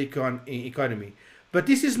the Chile economy. But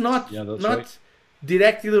this is not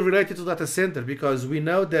directly related to data center, because we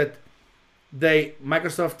know that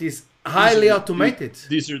Microsoft is highly automated.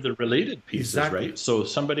 These are the related pieces, right? So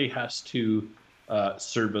somebody has to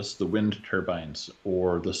service the wind turbines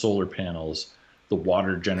or the solar panels, the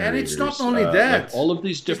water generators. And it's not only that. Like all of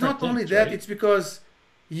these different things. It's not only things, that. Right? It's because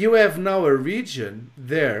you have now a region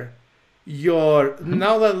there.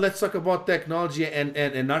 Now let's talk about technology and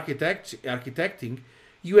architecting.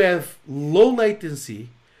 You have low latency.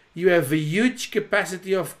 You have a huge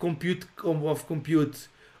capacity of compute.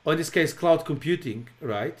 In this case, cloud computing,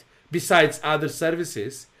 right? Besides other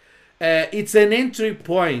services, it's an entry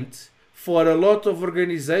point for a lot of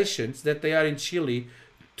organizations that they are in Chile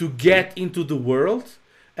to get into the world,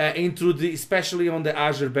 especially on the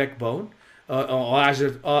Azure backbone or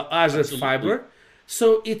Azure fiber.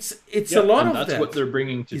 So it's a lot of that. That's what they're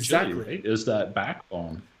bringing to Chile, right? Is that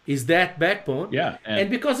backbone? Yeah, and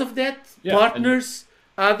because of that, partners,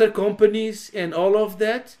 other companies, and all of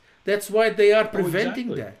that. That's why they are preventing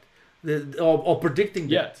that, or predicting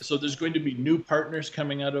that. Yeah, so there's going to be new partners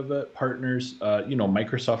coming out of it. Partners,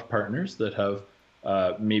 Microsoft partners that have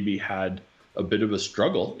maybe had a bit of a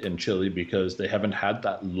struggle in Chile because they haven't had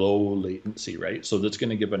that low latency, right? So that's going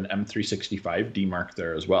to give an M365 demarc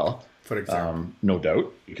there as well, for example. No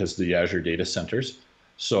doubt, because the Azure data centers.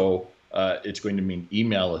 So it's going to mean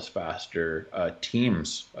email is faster.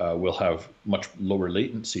 Teams will have much lower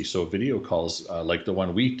latency. So video calls like the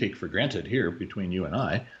one we take for granted here between you and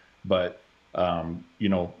I, but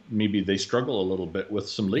maybe they struggle a little bit with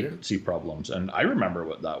some latency problems. And I remember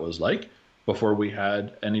what that was like before we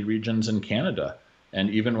had any regions in Canada. And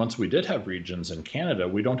even once we did have regions in Canada,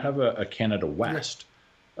 we don't have a Canada West.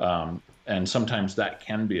 And sometimes that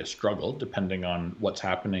can be a struggle depending on what's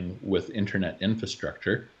happening with internet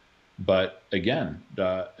infrastructure. But again,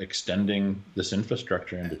 extending this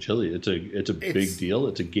infrastructure into Chile, it's a big deal.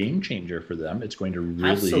 It's a game changer for them. It's going to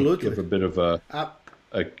really give a bit of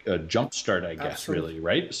a jump start, I guess, really,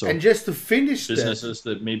 right? So, and just to finish, businesses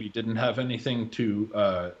that maybe didn't have anything to,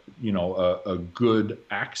 a good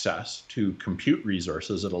access to compute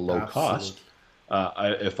resources at a low cost.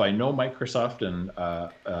 If I know Microsoft, and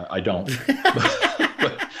I don't,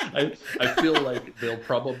 but I feel like they'll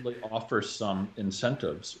probably offer some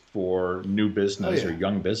incentives for new business or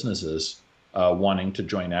young businesses wanting to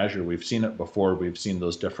join Azure. We've seen it before. We've seen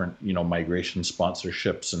those different, migration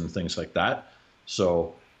sponsorships and things like that.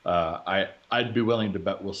 So I'd be willing to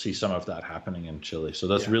bet we'll see some of that happening in Chile. So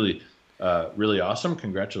that's really awesome.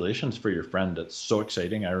 Congratulations for your friend. It's so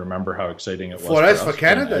exciting. I remember how exciting it was for us, for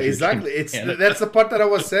Canada. Exactly. That's the part that I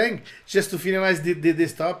was saying. Just to finalize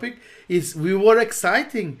this topic, is we were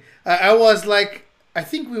exciting. I was like, I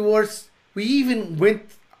think we even went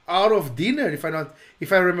out of dinner, if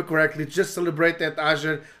I remember correctly, to just celebrate that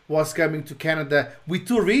Azure was coming to Canada with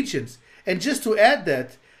 2 regions. And just to add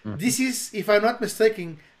that, this is, if I'm not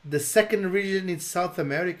mistaken, the second region in South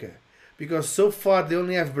America. Because so far they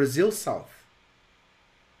only have Brazil South.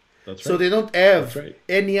 That's right. So they don't have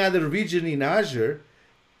any other region in Azure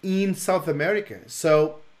in South America.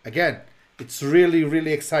 So again, it's really,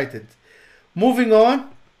 really excited. Moving on,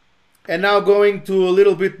 and now going to a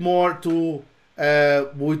little bit more to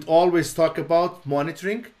we'd always talk about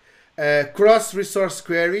monitoring, cross-resource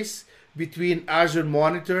queries between Azure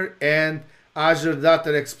Monitor and Azure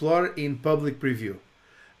Data Explorer in public preview.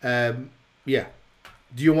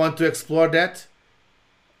 Do you want to explore that?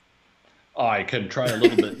 I can try a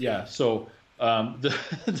little bit, yeah. So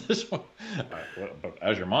this one, about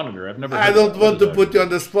Azure Monitor, I've never. I don't want to put you on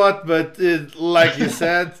the spot, but like you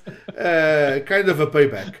said, kind of a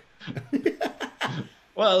payback.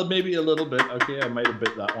 Well, maybe a little bit. Okay, I might have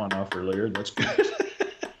bit that one off earlier. That's good.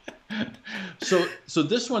 So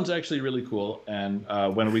this one's actually really cool, and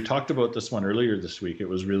when we talked about this one earlier this week, it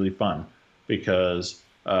was really fun because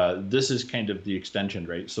this is kind of the extension,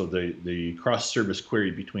 right? So the cross-service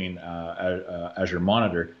query between Azure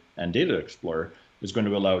Monitor and Data Explorer is going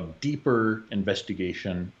to allow deeper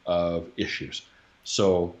investigation of issues.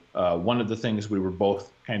 So one of the things we were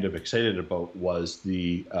both kind of excited about was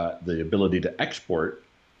the ability to export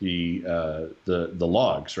the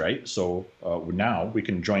logs, right? So now we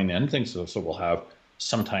can join in things. So we'll have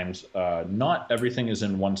sometimes not everything is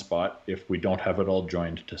in one spot if we don't have it all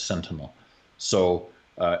joined to Sentinel. So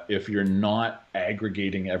if you're not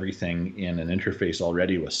aggregating everything in an interface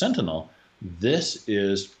already with Sentinel, this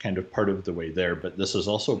is kind of part of the way there, but this is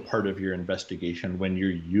also part of your investigation when you're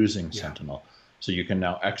using Sentinel. So you can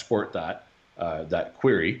now export that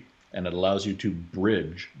query, and it allows you to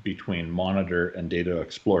bridge between Monitor and Data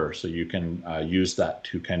Explorer. So you can use that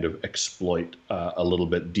to kind of exploit a little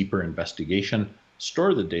bit deeper investigation,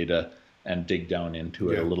 store the data, and dig down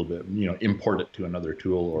into it a little bit, import it to another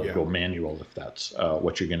tool or go manual if that's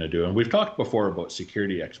what you're going to do. And we've talked before about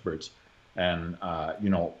security experts, and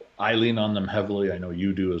I lean on them heavily. I know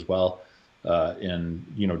you do as well, in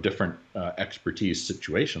different expertise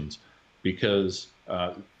situations, because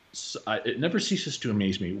it never ceases to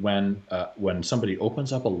amaze me when somebody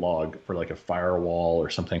opens up a log for like a firewall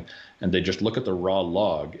or something, and they just look at the raw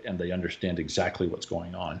log and they understand exactly what's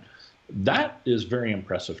going on. That is very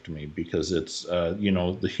impressive to me, because it's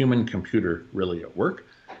the human computer really at work.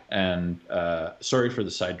 And sorry for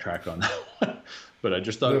the sidetrack on that one, but I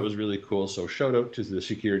just thought it was really cool. So shout out to the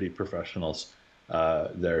security professionals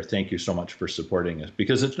there. Thank you so much for supporting us,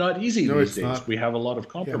 because it's not easy these days. We have a lot of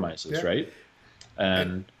compromises, right?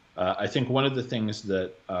 And I think one of the things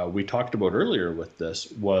that we talked about earlier with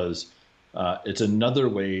this was it's another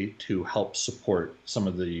way to help support some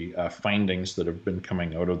of the findings that have been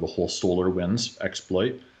coming out of the whole SolarWinds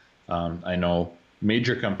exploit. I know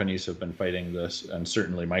major companies have been fighting this, and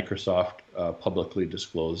certainly Microsoft publicly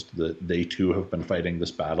disclosed that they too have been fighting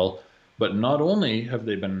this battle. But not only have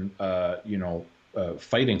they been,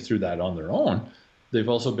 fighting through that on their own, they've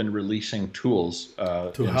also been releasing tools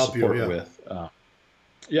to help support with.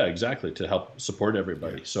 Exactly, to help support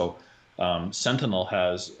everybody. So Sentinel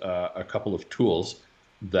has a couple of tools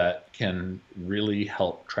that can really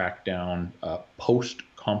help track down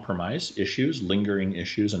post-compromise issues, lingering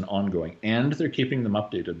issues, and ongoing. And they're keeping them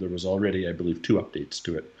updated. There was already, I believe, 2 updates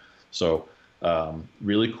to it. So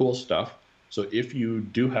really cool stuff. So if you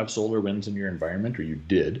do have SolarWinds in your environment, or you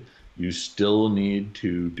did, you still need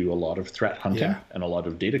to do a lot of threat hunting and a lot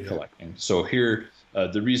of data collecting. So here,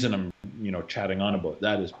 the reason I'm chatting on about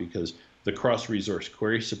that is because the cross-resource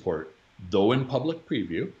query support, though in public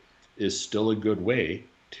preview, is still a good way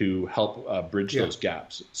to help bridge those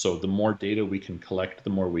gaps. So the more data we can collect, the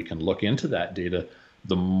more we can look into that data,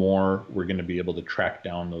 the more we're going to be able to track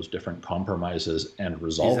down those different compromises and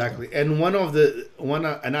resolve them. And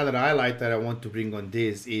another highlight that I want to bring on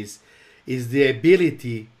this is the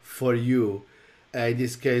ability for you, in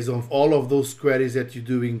this case, of all of those queries that you're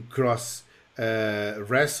doing cross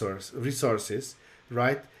resources,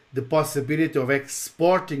 right? The possibility of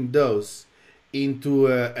exporting those into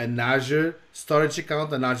an Azure storage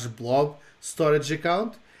account, an Azure Blob storage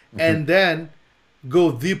account, and then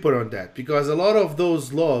go deeper on that. Because a lot of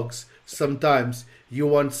those logs, sometimes you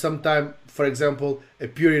want for example, a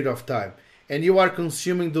period of time, and you are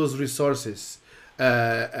consuming those resources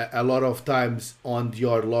a lot of times on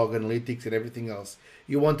your log analytics and everything else.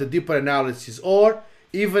 You want a deeper analysis, or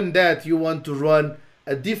even that you want to run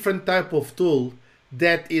a different type of tool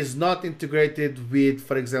that is not integrated with,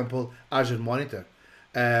 for example, Azure Monitor.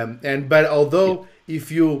 But although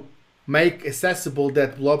if you make accessible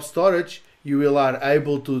that blob storage, you will are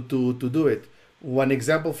able to do it. One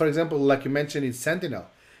example, for example, like you mentioned, is Sentinel.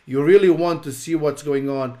 You really want to see what's going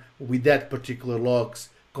on with that particular logs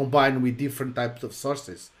combined with different types of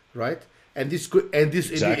sources, right? And this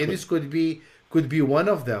could be one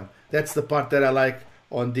of them. That's the part that I like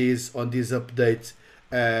on these updates.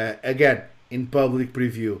 Again, in public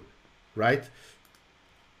preview, right?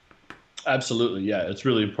 Absolutely, yeah. It's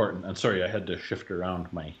really important. I'm sorry, I had to shift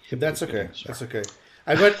around my hip. That's okay. That's okay.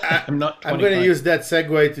 I'm going to use that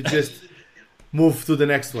segue to just move to the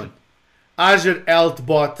next one. Azure Health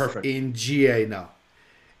Bot in GA now,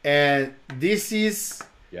 and this is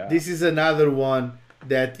another one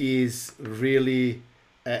that is really,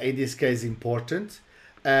 in this case, important.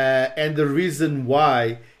 And the reason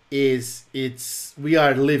why is we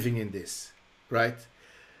are living in this, right?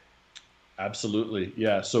 Absolutely,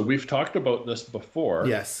 yeah. So we've talked about this before.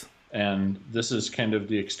 Yes. And this is kind of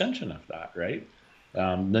the extension of that, right?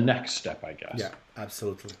 The next step, I guess. Yeah,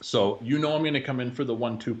 absolutely. So I'm going to come in for the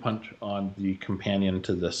 1-2 punch on the companion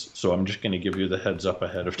to this. So I'm just going to give you the heads up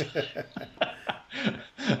ahead of time.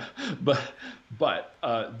 But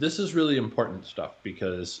this is really important stuff,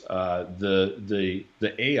 because the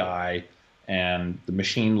AI and the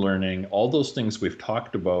machine learning, all those things we've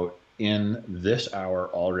talked about in this hour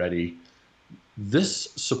already, this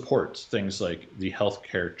supports things like the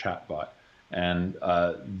healthcare chatbot. And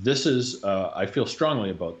this is, I feel strongly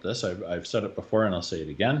about this. I've said it before and I'll say it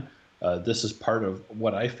again. this is part of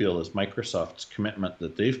what I feel is Microsoft's commitment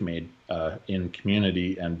that they've made in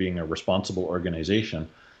community and being a responsible organization,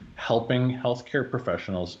 helping healthcare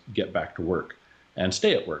professionals get back to work and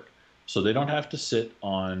stay at work. So they don't have to sit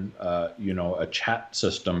on, a chat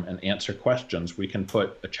system and answer questions. We can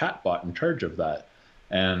put a chat bot in charge of that.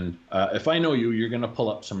 And if I know you, you're going to pull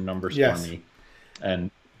up some numbers for me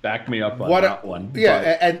and back me up on that one.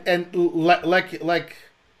 Yeah, and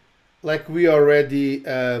like we already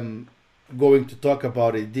going to talk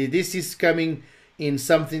about it. This is coming in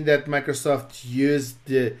something that Microsoft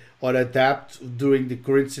used or adapt during the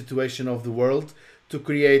current situation of the world to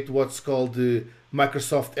create what's called the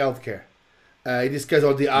Microsoft Healthcare. In this case,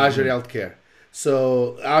 or the Azure Healthcare.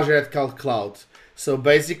 So Azure Health Cloud. So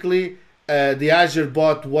basically, the Azure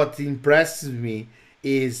bot, what impresses me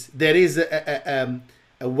is there is a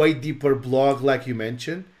way deeper blog, like you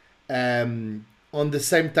mentioned, on the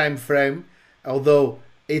same time frame, although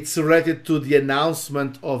it's related to the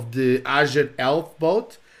announcement of the Azure Health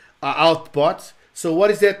bot, Outbot. So what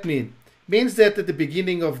does that mean? It means that at the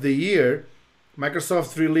beginning of the year,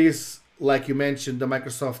 Microsoft released, like you mentioned, the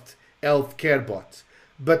Microsoft Healthcare bot.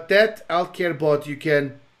 But that healthcare bot, you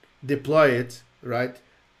can deploy it, right,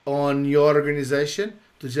 on your organization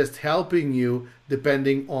to just helping you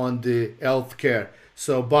depending on the healthcare.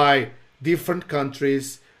 So by different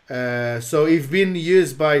countries. So it's been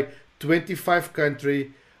used by 25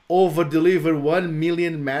 countries, over deliver 1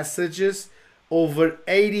 million messages, over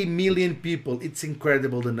 80 million people. It's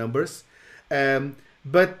incredible, the numbers.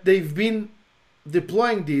 But they've been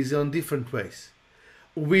deploying these on different ways.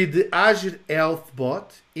 With the Azure Health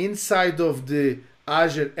Bot inside of the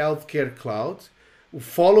Azure Healthcare Cloud,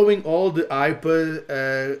 following all the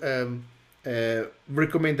HIPAA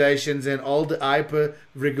recommendations and all the HIPAA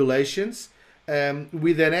regulations,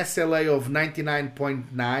 with an SLA of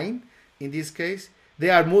 99.9 in this case, they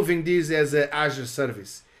are moving this as an Azure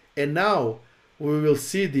service. And now we will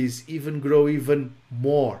see this even grow even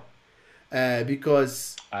more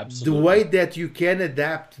because the way that you can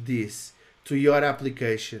adapt this to your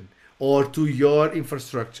application or to your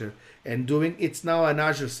infrastructure and doing it's now an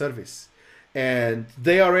Azure service. And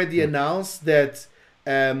they already announced that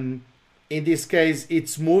in this case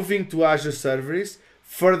it's moving to Azure service,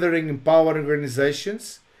 furthering empowering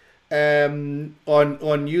organizations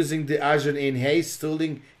on using the Azure Enhanced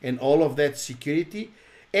tooling and all of that security.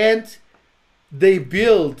 And they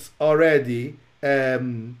built already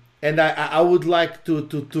and I would like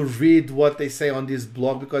to read what they say on this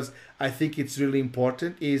blog because I think it's really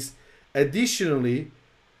important, is additionally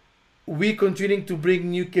we continuing to bring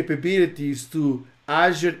new capabilities to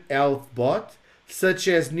Azure Health Bot, such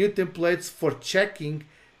as new templates for checking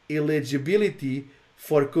eligibility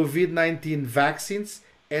for COVID-19 vaccines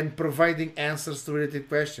and providing answers to related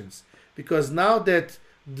questions. Because now that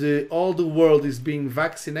all the world is being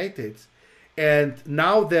vaccinated, and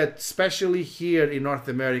now that especially here in North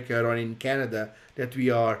America or in Canada that we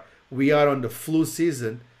are on the flu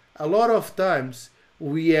season, a lot of times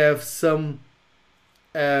we have some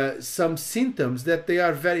symptoms that they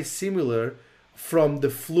are very similar from the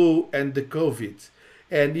flu and the COVID.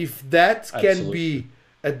 And if that can be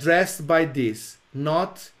addressed by this,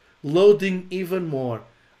 not loading even more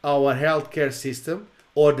our healthcare system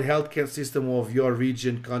or the healthcare system of your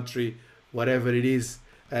region, country, whatever it is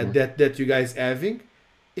that you guys having,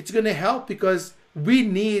 it's going to help because we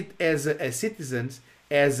need as citizens,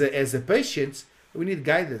 as a patients, we need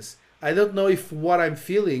guidance. I don't know if what I'm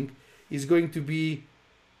feeling is going to be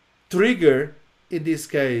trigger in this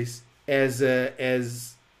case as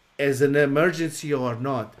an emergency or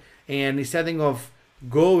not. And instead of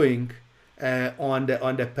going on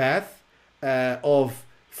the path of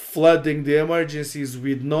flooding the emergencies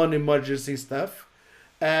with non-emergency stuff,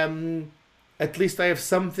 at least I have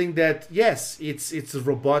something that, yes, it's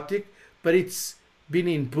robotic, but it's been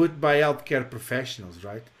input by healthcare professionals,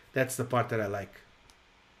 right? That's the part that I like.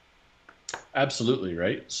 Absolutely,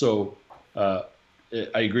 right? So I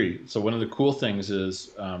agree. So one of the cool things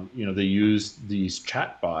is, they use these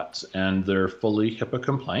chat bots and they're fully HIPAA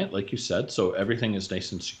compliant, like you said. So everything is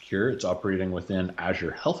nice and secure. It's operating within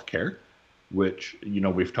Azure Healthcare, which,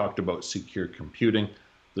 we've talked about secure computing.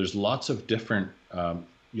 There's lots of different,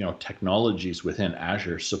 technologies within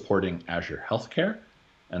Azure supporting Azure Healthcare,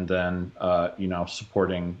 and then,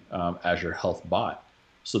 supporting Azure Health Bot.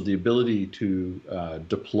 So the ability to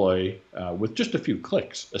deploy with just a few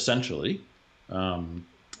clicks, essentially,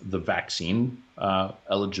 the vaccine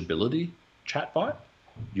eligibility chatbot.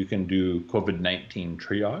 You can do COVID-19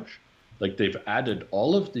 triage. Like, they've added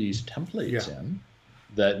all of these templates in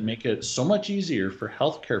that make it so much easier for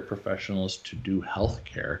healthcare professionals to do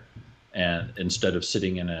healthcare. and instead of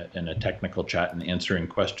sitting in a technical chat and answering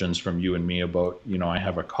questions from you and me about, I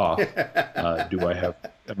have a cough,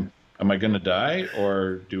 am I going to die,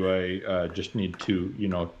 or do I just need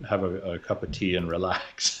to, have a cup of tea and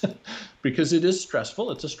relax? Because it is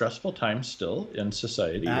stressful. It's a stressful time still in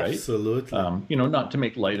society, right? Absolutely. Not to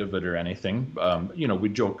make light of it or anything. We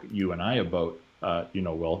joke, you and I, about,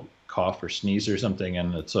 we'll cough or sneeze or something,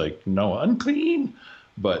 and it's like, no, unclean.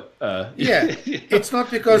 But yeah, it's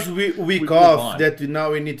not because we cough that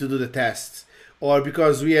now we need to do the test, or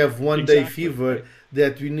because we have one day fever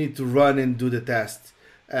that we need to run and do the test.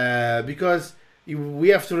 Because we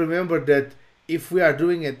have to remember that if we are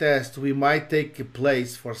doing a test, we might take a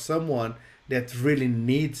place for someone that really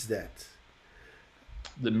needs that.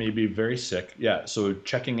 That may be very sick. Yeah. So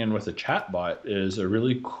checking in with a chatbot is a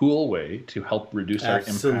really cool way to help reduce our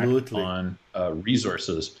impact on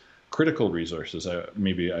resources. Critical resources,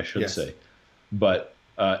 maybe I should say. But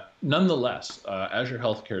nonetheless, Azure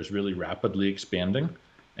Healthcare is really rapidly expanding.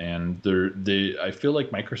 And I feel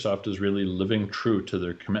like Microsoft is really living true to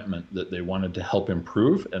their commitment that they wanted to help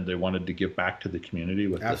improve, and they wanted to give back to the community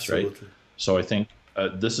with this, right? So I think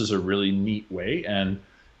this is a really neat way. And,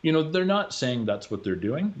 they're not saying that's what they're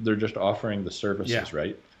doing. They're just offering the services,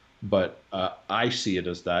 right? But I see it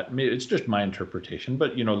as that. It's just my interpretation.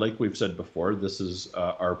 But, like we've said before, this is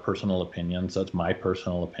our personal opinions. That's my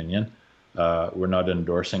personal opinion. We're not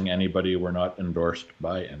endorsing anybody. We're not endorsed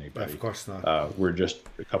by anybody. Of course not. We're just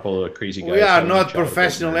a couple of crazy guys. We are not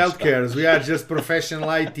professional healthcare. We are just professional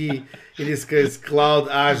IT. In this case, cloud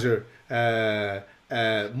Azure.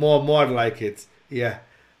 More like it. Yeah.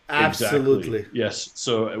 Absolutely. Exactly. Yes.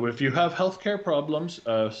 So if you have healthcare problems,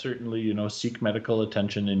 certainly, seek medical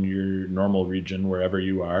attention in your normal region, wherever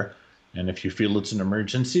you are. And if you feel it's an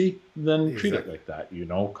emergency, then treat it like that.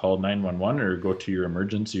 Call 911 or go to your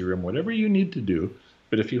emergency room, whatever you need to do.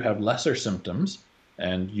 But if you have lesser symptoms,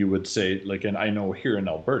 and you would say, and I know here in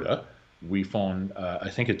Alberta, we phone, I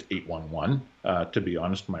think it's 811. To be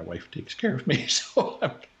honest, my wife takes care of me, so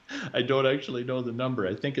I don't actually know the number.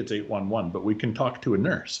 I think it's 811, but we can talk to a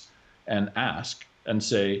nurse and ask and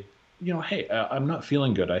say, hey, I'm not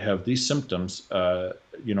feeling good. I have these symptoms, and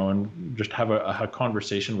just have a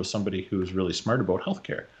conversation with somebody who's really smart about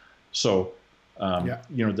healthcare. So,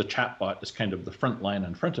 the chatbot is kind of the front line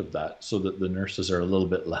in front of that, so that the nurses are a little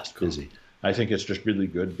bit less busy. I think it's just really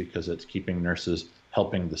good because it's keeping nurses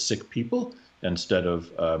helping the sick people, instead of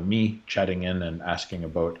me chatting in and asking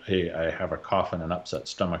about, hey, I have a cough and an upset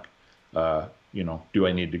stomach. Do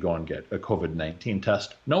I need to go and get a COVID-19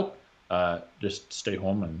 test? Nope. Just stay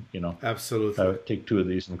home and, absolutely take 2 of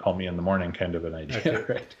these and call me in the morning, kind of an idea,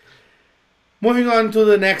 right? Moving on to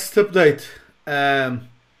the next update.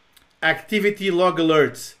 Activity log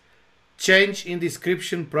alerts. Change in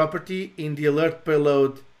description property in the alert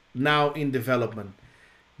payload, now in development.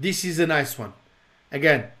 This is a nice one.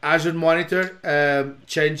 Again, Azure Monitor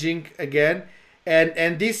changing again.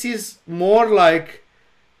 And this is more like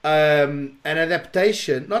an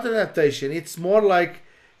adaptation. Not an adaptation. It's more like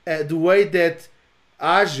the way that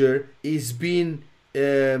Azure is being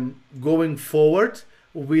going forward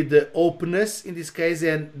with the openness in this case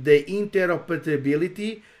and the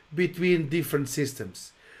interoperability between different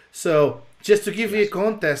systems. So just to give you a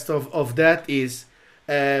context of that is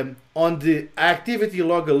on the activity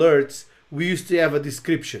log alerts, we used to have a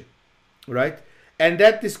description, right? And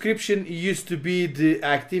that description used to be the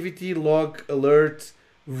activity log alert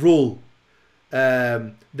rule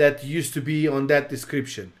that used to be on that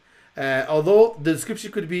description. Although the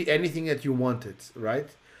description could be anything that you wanted, right?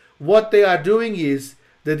 What they are doing is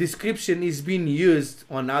the description is being used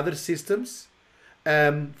on other systems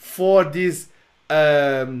for this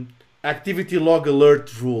activity log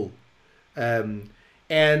alert rule. And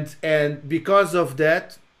because of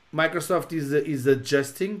that, Microsoft is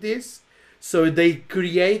adjusting this. So they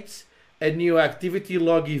create a new activity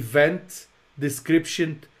log event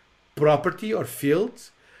description property or field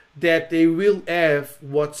that they will have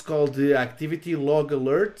what's called the activity log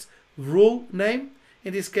alert rule name,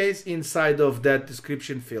 in this case, inside of that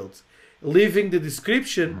description field, leaving the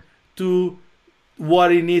description to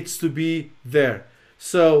what it needs to be there.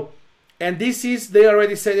 So, and this is, they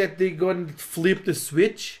already said that they're going to flip the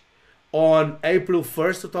switch on April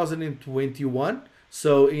 1st, 2021.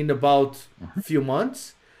 So in about a few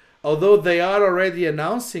months, although they are already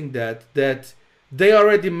announcing that they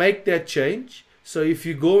already make that change. So if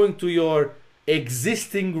you go into your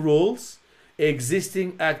existing rules,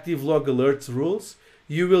 existing active log alerts rules,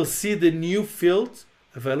 you will see the new field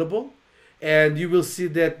available, and you will see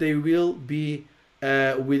that they will be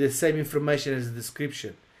with the same information as the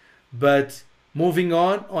description. But moving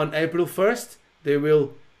on April 1st, they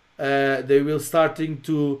will they will starting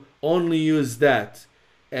to only use that,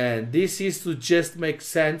 and this is to just make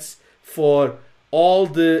sense for all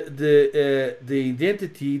the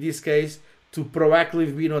identity in this case to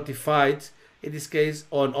proactively be notified in this case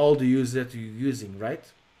on all the users that you're using, right?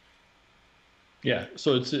 Yeah,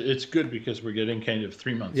 so it's good because we're getting kind of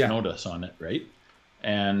 3 months Yeah. notice on it, right?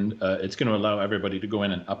 And it's going to allow everybody to go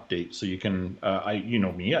in and update. So you can, you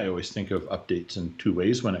know me, I always think of updates in two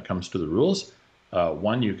ways when it comes to the rules.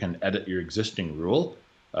 One, you can edit your existing rule,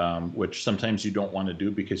 which sometimes you don't want to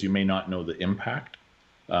do because you may not know the impact.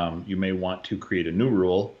 You may want to create a new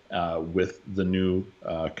rule with the new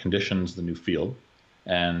conditions, the new field,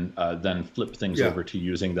 and then flip things Yeah. over to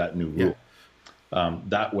using that new Yeah. rule.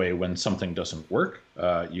 That way, when something doesn't work,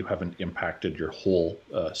 you haven't impacted your whole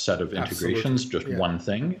set of integrations, Absolutely. just Yeah. one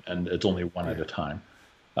thing, and it's only one at a time.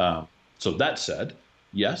 So that said,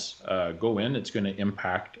 yes, go in. It's going to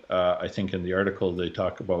impact. I think in the article they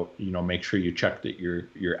talk about, make sure you check that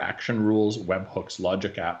your action rules, webhooks,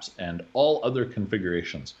 logic apps, and all other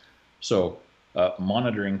configurations. So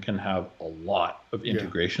monitoring can have a lot of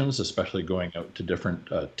integrations, especially going out to different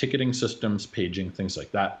ticketing systems, paging, things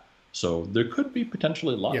like that. So there could be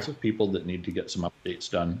potentially lots of people that need to get some updates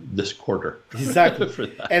done this quarter. Exactly. For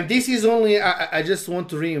that. And this is only, I just want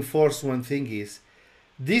to reinforce one thing is,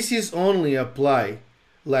 this is only apply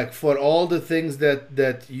like for all the things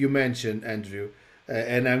that you mentioned, Andrew.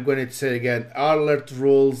 And I'm going to say again, alert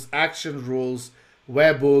rules, action rules,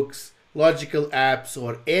 webhooks, logical apps,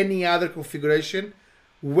 or any other configuration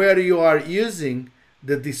where you are using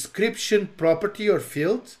the description property or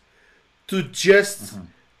field to just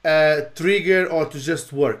trigger or to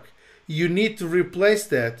just work. You need to replace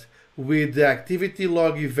that with the activity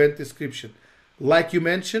log event description. Like you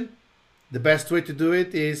mentioned, the best way to do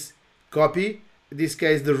it is copy, in this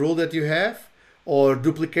case, the rule that you have, or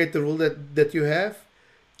duplicate the rule that you have,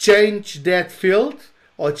 change that field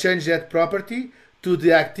or change that property to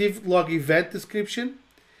the active log event description.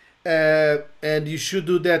 And you should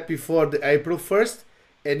do that before the April 1st.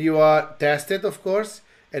 And you are tested, of course,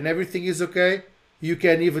 and everything is okay. You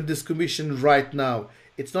can even decommission right now.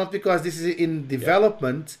 It's not because this is in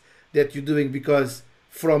development that you're doing, because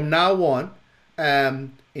from now on,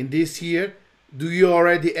 in this year, do you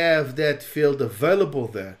already have that field available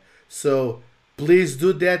there? So please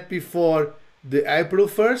do that before the April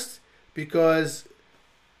 1st, because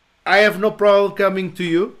I have no problem coming to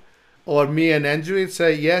you or me and Andrew and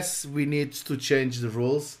say, yes, we need to change the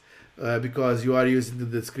rules because you are using the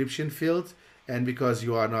description field and because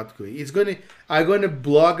you are not going. I'm gonna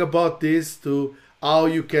blog about this to how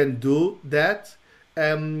you can do that,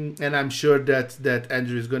 and I'm sure that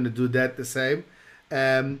Andrew is going to do that the same.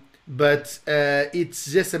 But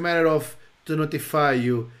it's just a matter of to notify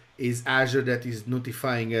you. Is Azure that is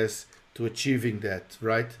notifying us to achieving that,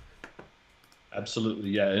 right?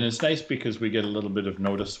 Absolutely, yeah. And it's nice because we get a little bit of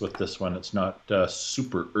notice with this one. It's not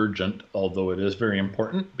super urgent, although it is very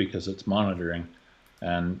important because it's monitoring.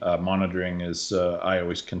 And monitoring is, I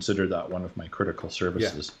always consider that one of my critical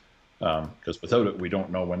services. Because without it, we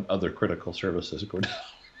don't know when other critical services go down.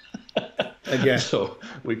 Again. So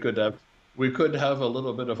we could have a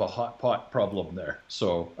little bit of a hot pot problem there.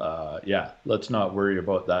 So let's not worry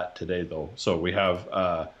about that today, though. So we have,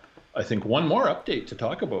 I think, one more update to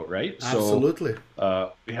talk about, right? Absolutely.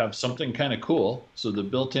 So we have something kind of cool. So the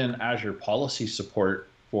built-in Azure policy support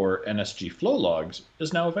for NSG flow logs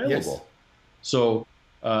is now available. Yes. So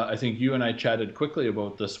I think you and I chatted quickly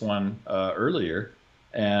about this one earlier,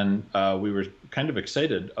 and we were kind of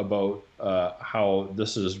excited about how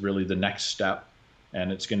this is really the next step,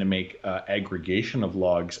 and it's going to make aggregation of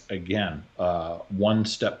logs again one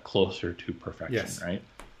step closer to perfection, right?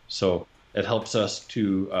 So it helps us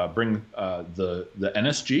to bring the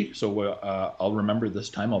NSG. So I'll remember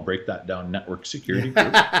this time. I'll break that down. Network security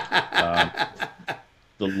group, the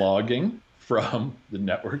logging from the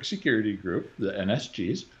network security group, the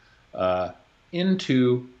NSGs,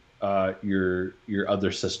 into your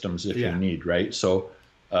other systems if you need, right? So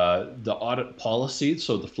the audit policy,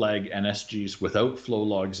 so the flag NSGs without flow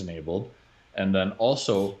logs enabled, and then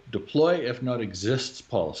also deploy if not exists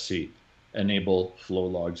policy, enable flow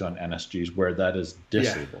logs on NSGs where that is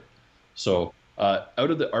disabled. So out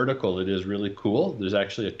of the article, it is really cool. There's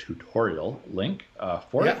actually a tutorial link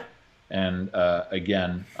for it. And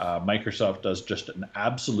again, Microsoft does just an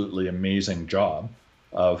absolutely amazing job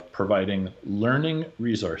of providing learning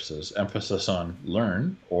resources, emphasis on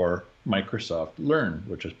learn, or Microsoft Learn,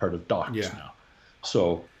 which is part of Docs now.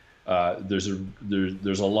 So there's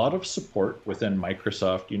a lot of support within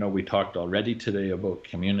Microsoft. We talked already today about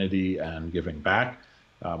community and giving back.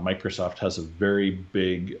 Microsoft has a very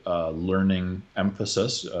big learning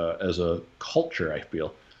emphasis as a culture, I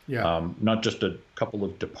feel. Yeah. Not just a couple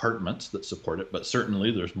of departments that support it, but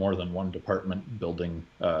certainly there's more than one department building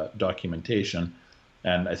documentation.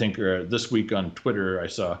 And I think this week on Twitter, I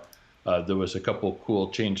saw there was a couple cool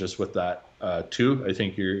changes with that too. I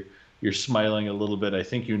think you're smiling a little bit. I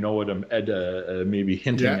think you know what I'm maybe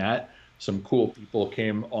hinting at. Some cool people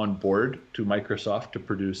came on board to Microsoft to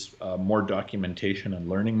produce more documentation and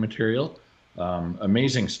learning material.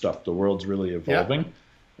 Amazing stuff. The world's really evolving.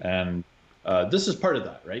 And this is part of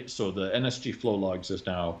that, right? So the NSG Flow Logs is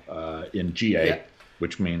now in GA,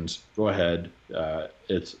 which means go ahead,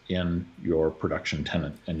 it's in your production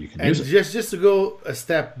tenant and you can use it. Just to go a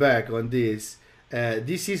step back on this,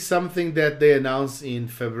 this is something that they announced in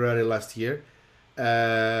February last year.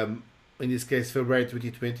 In this case, February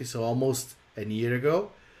 2020, so almost a year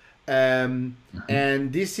ago. And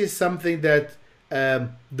this is something that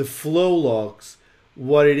the flow logs,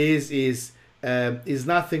 what it is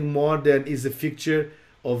nothing more than is a feature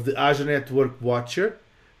of the Azure Network Watcher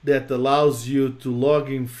that allows you to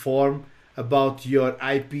log inform about your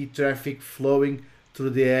IP traffic flowing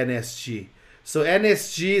through the NSG. So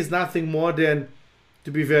NSG is nothing more than,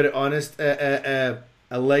 to be very honest, a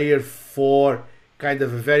layer 4 kind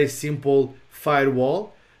of a very simple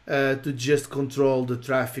firewall to just control the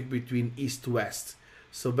traffic between east to west.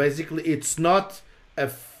 So basically, it's not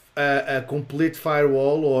a complete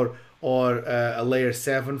firewall or a layer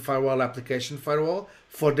 7 firewall, application firewall.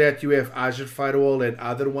 For that, you have Azure Firewall and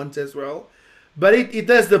other ones as well. But it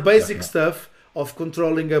does the basic stuff of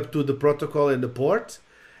controlling up to the protocol and the port.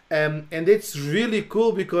 And it's really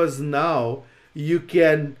cool because now you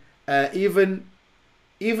can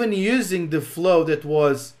even using the flow that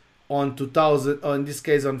was on 2000, or in this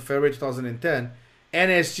case on February 2010,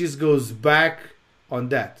 NSGs goes back on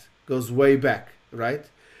that, goes way back, right?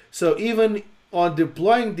 So even on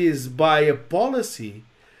deploying this by a policy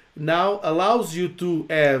now allows you to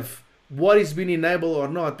have what is being enabled or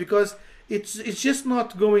not, because it's just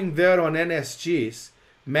not going there on NSGs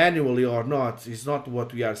manually or not. It's not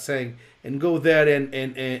what we are saying, and go there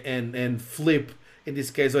and flip, in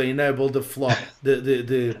this case, or enable the flow,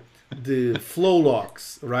 the flow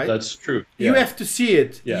logs, right? That's true. You have to see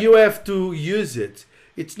it. You have to use it.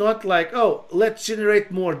 It's not like, oh, let's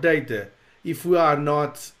generate more data if we are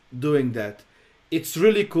not doing that. It's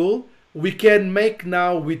really cool. We can make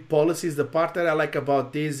now with policies. The part that I like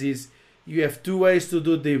about this is you have two ways to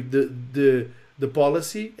do the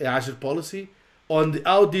policy, Azure policy, on the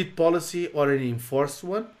audit policy or an enforced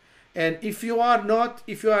one. And if you are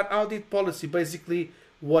audit policy, basically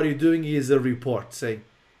what you're doing is a report saying,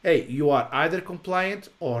 hey, you are either compliant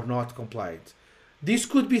or not compliant. This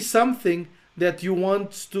could be something that you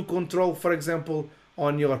want to control, for example,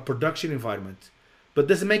 on your production environment, but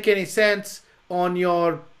doesn't make any sense on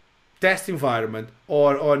your test environment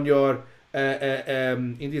or on your,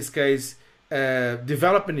 in this case,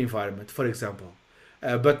 development environment, for example.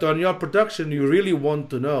 But on your production, you really want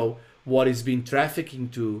to know what is being trafficking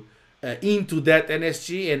to into that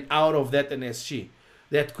NSG and out of that NSG.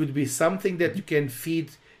 That could be something that you can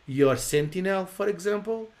feed your Sentinel, for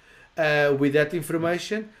example, with that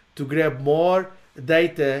information to grab more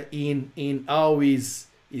data in how is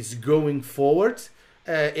going forward,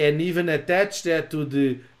 and even attach that to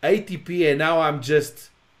the ATP. And now I'm just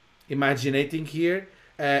imagining here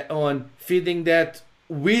on feeding that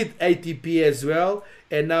with ATP as well,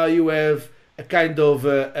 and now you have a kind of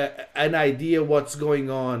an idea what's going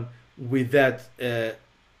on with that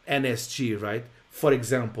NSG, right? For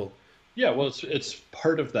example. Yeah, well, it's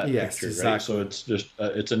part of that picture, exactly. right? So it's just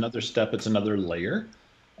it's another step, it's another layer,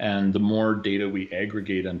 and the more data we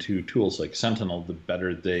aggregate into tools like Sentinel, the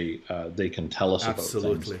better they can tell us about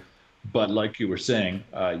things. But like you were saying,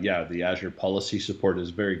 the Azure policy support is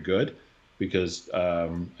very good, because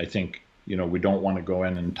I think we don't want to go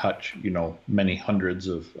in and touch many hundreds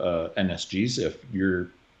of NSGs if your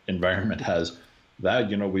environment has that.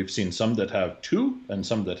 We've seen some that have 2 and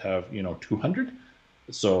some that have 200.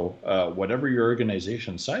 So whatever your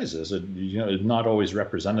organization size is, it's not always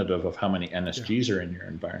representative of how many NSGs are in your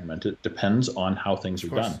environment. It depends on how things are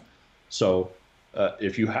done. So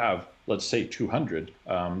if you have, let's say, 200,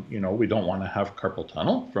 we don't want to have carpal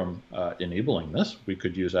tunnel from enabling this. We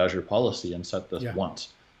could use Azure policy and set this once,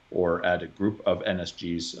 or add a group of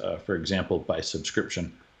NSGs, for example, by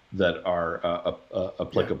subscription that are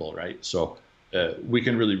applicable, right? So we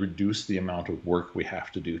can really reduce the amount of work we have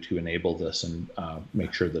to do to enable this and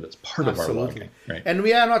make sure that it's part of our logging, right? And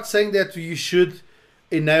we are not saying that you should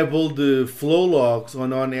enable the flow logs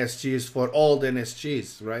on NSGs for all the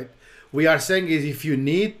NSGs, right? we are saying is if you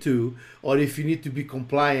need to, or if you need to be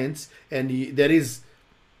compliant, and there is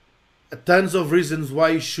tons of reasons why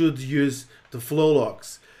you should use the flow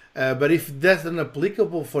logs. But if that's not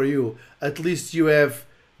applicable for you, at least you have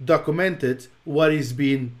documented what is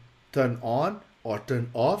being turned on or turned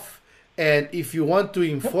off. And if you want to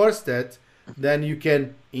enforce that, then you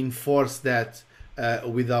can enforce that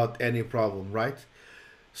without any problem, right?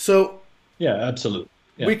 So yeah, absolutely.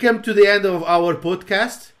 Yeah. We come to the end of our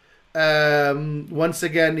podcast. Once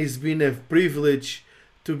again, it's been a privilege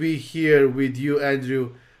to be here with you,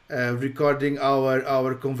 Andrew, recording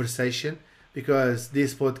our conversation, because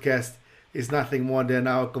this podcast is nothing more than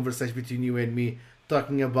our conversation between you and me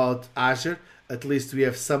talking about Azure. At least we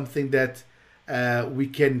have something that we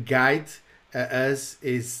can guide us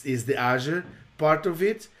is the Azure part of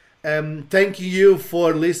it. Thank you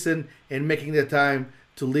for listening and making the time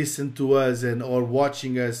to listen to us and or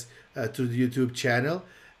watching us to the YouTube channel.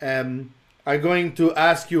 I'm going to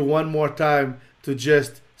ask you one more time to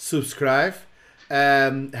just subscribe.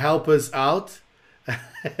 Help us out.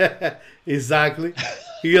 Exactly.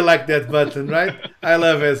 You like that button, right? I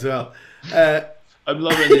love it as well. I'm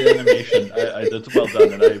loving the animation. That's well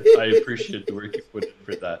done, and I appreciate the work you put in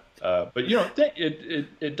for that. But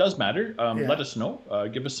it does matter. Let us know.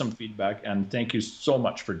 Give us some feedback, and thank you so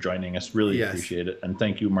much for joining us. Really appreciate it, and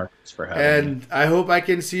thank you, Marcus, for having me. And I hope I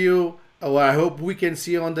can see you, or I hope we can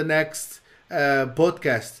see you on the next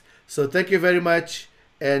podcast. So thank you very much,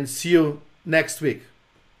 and see you next week.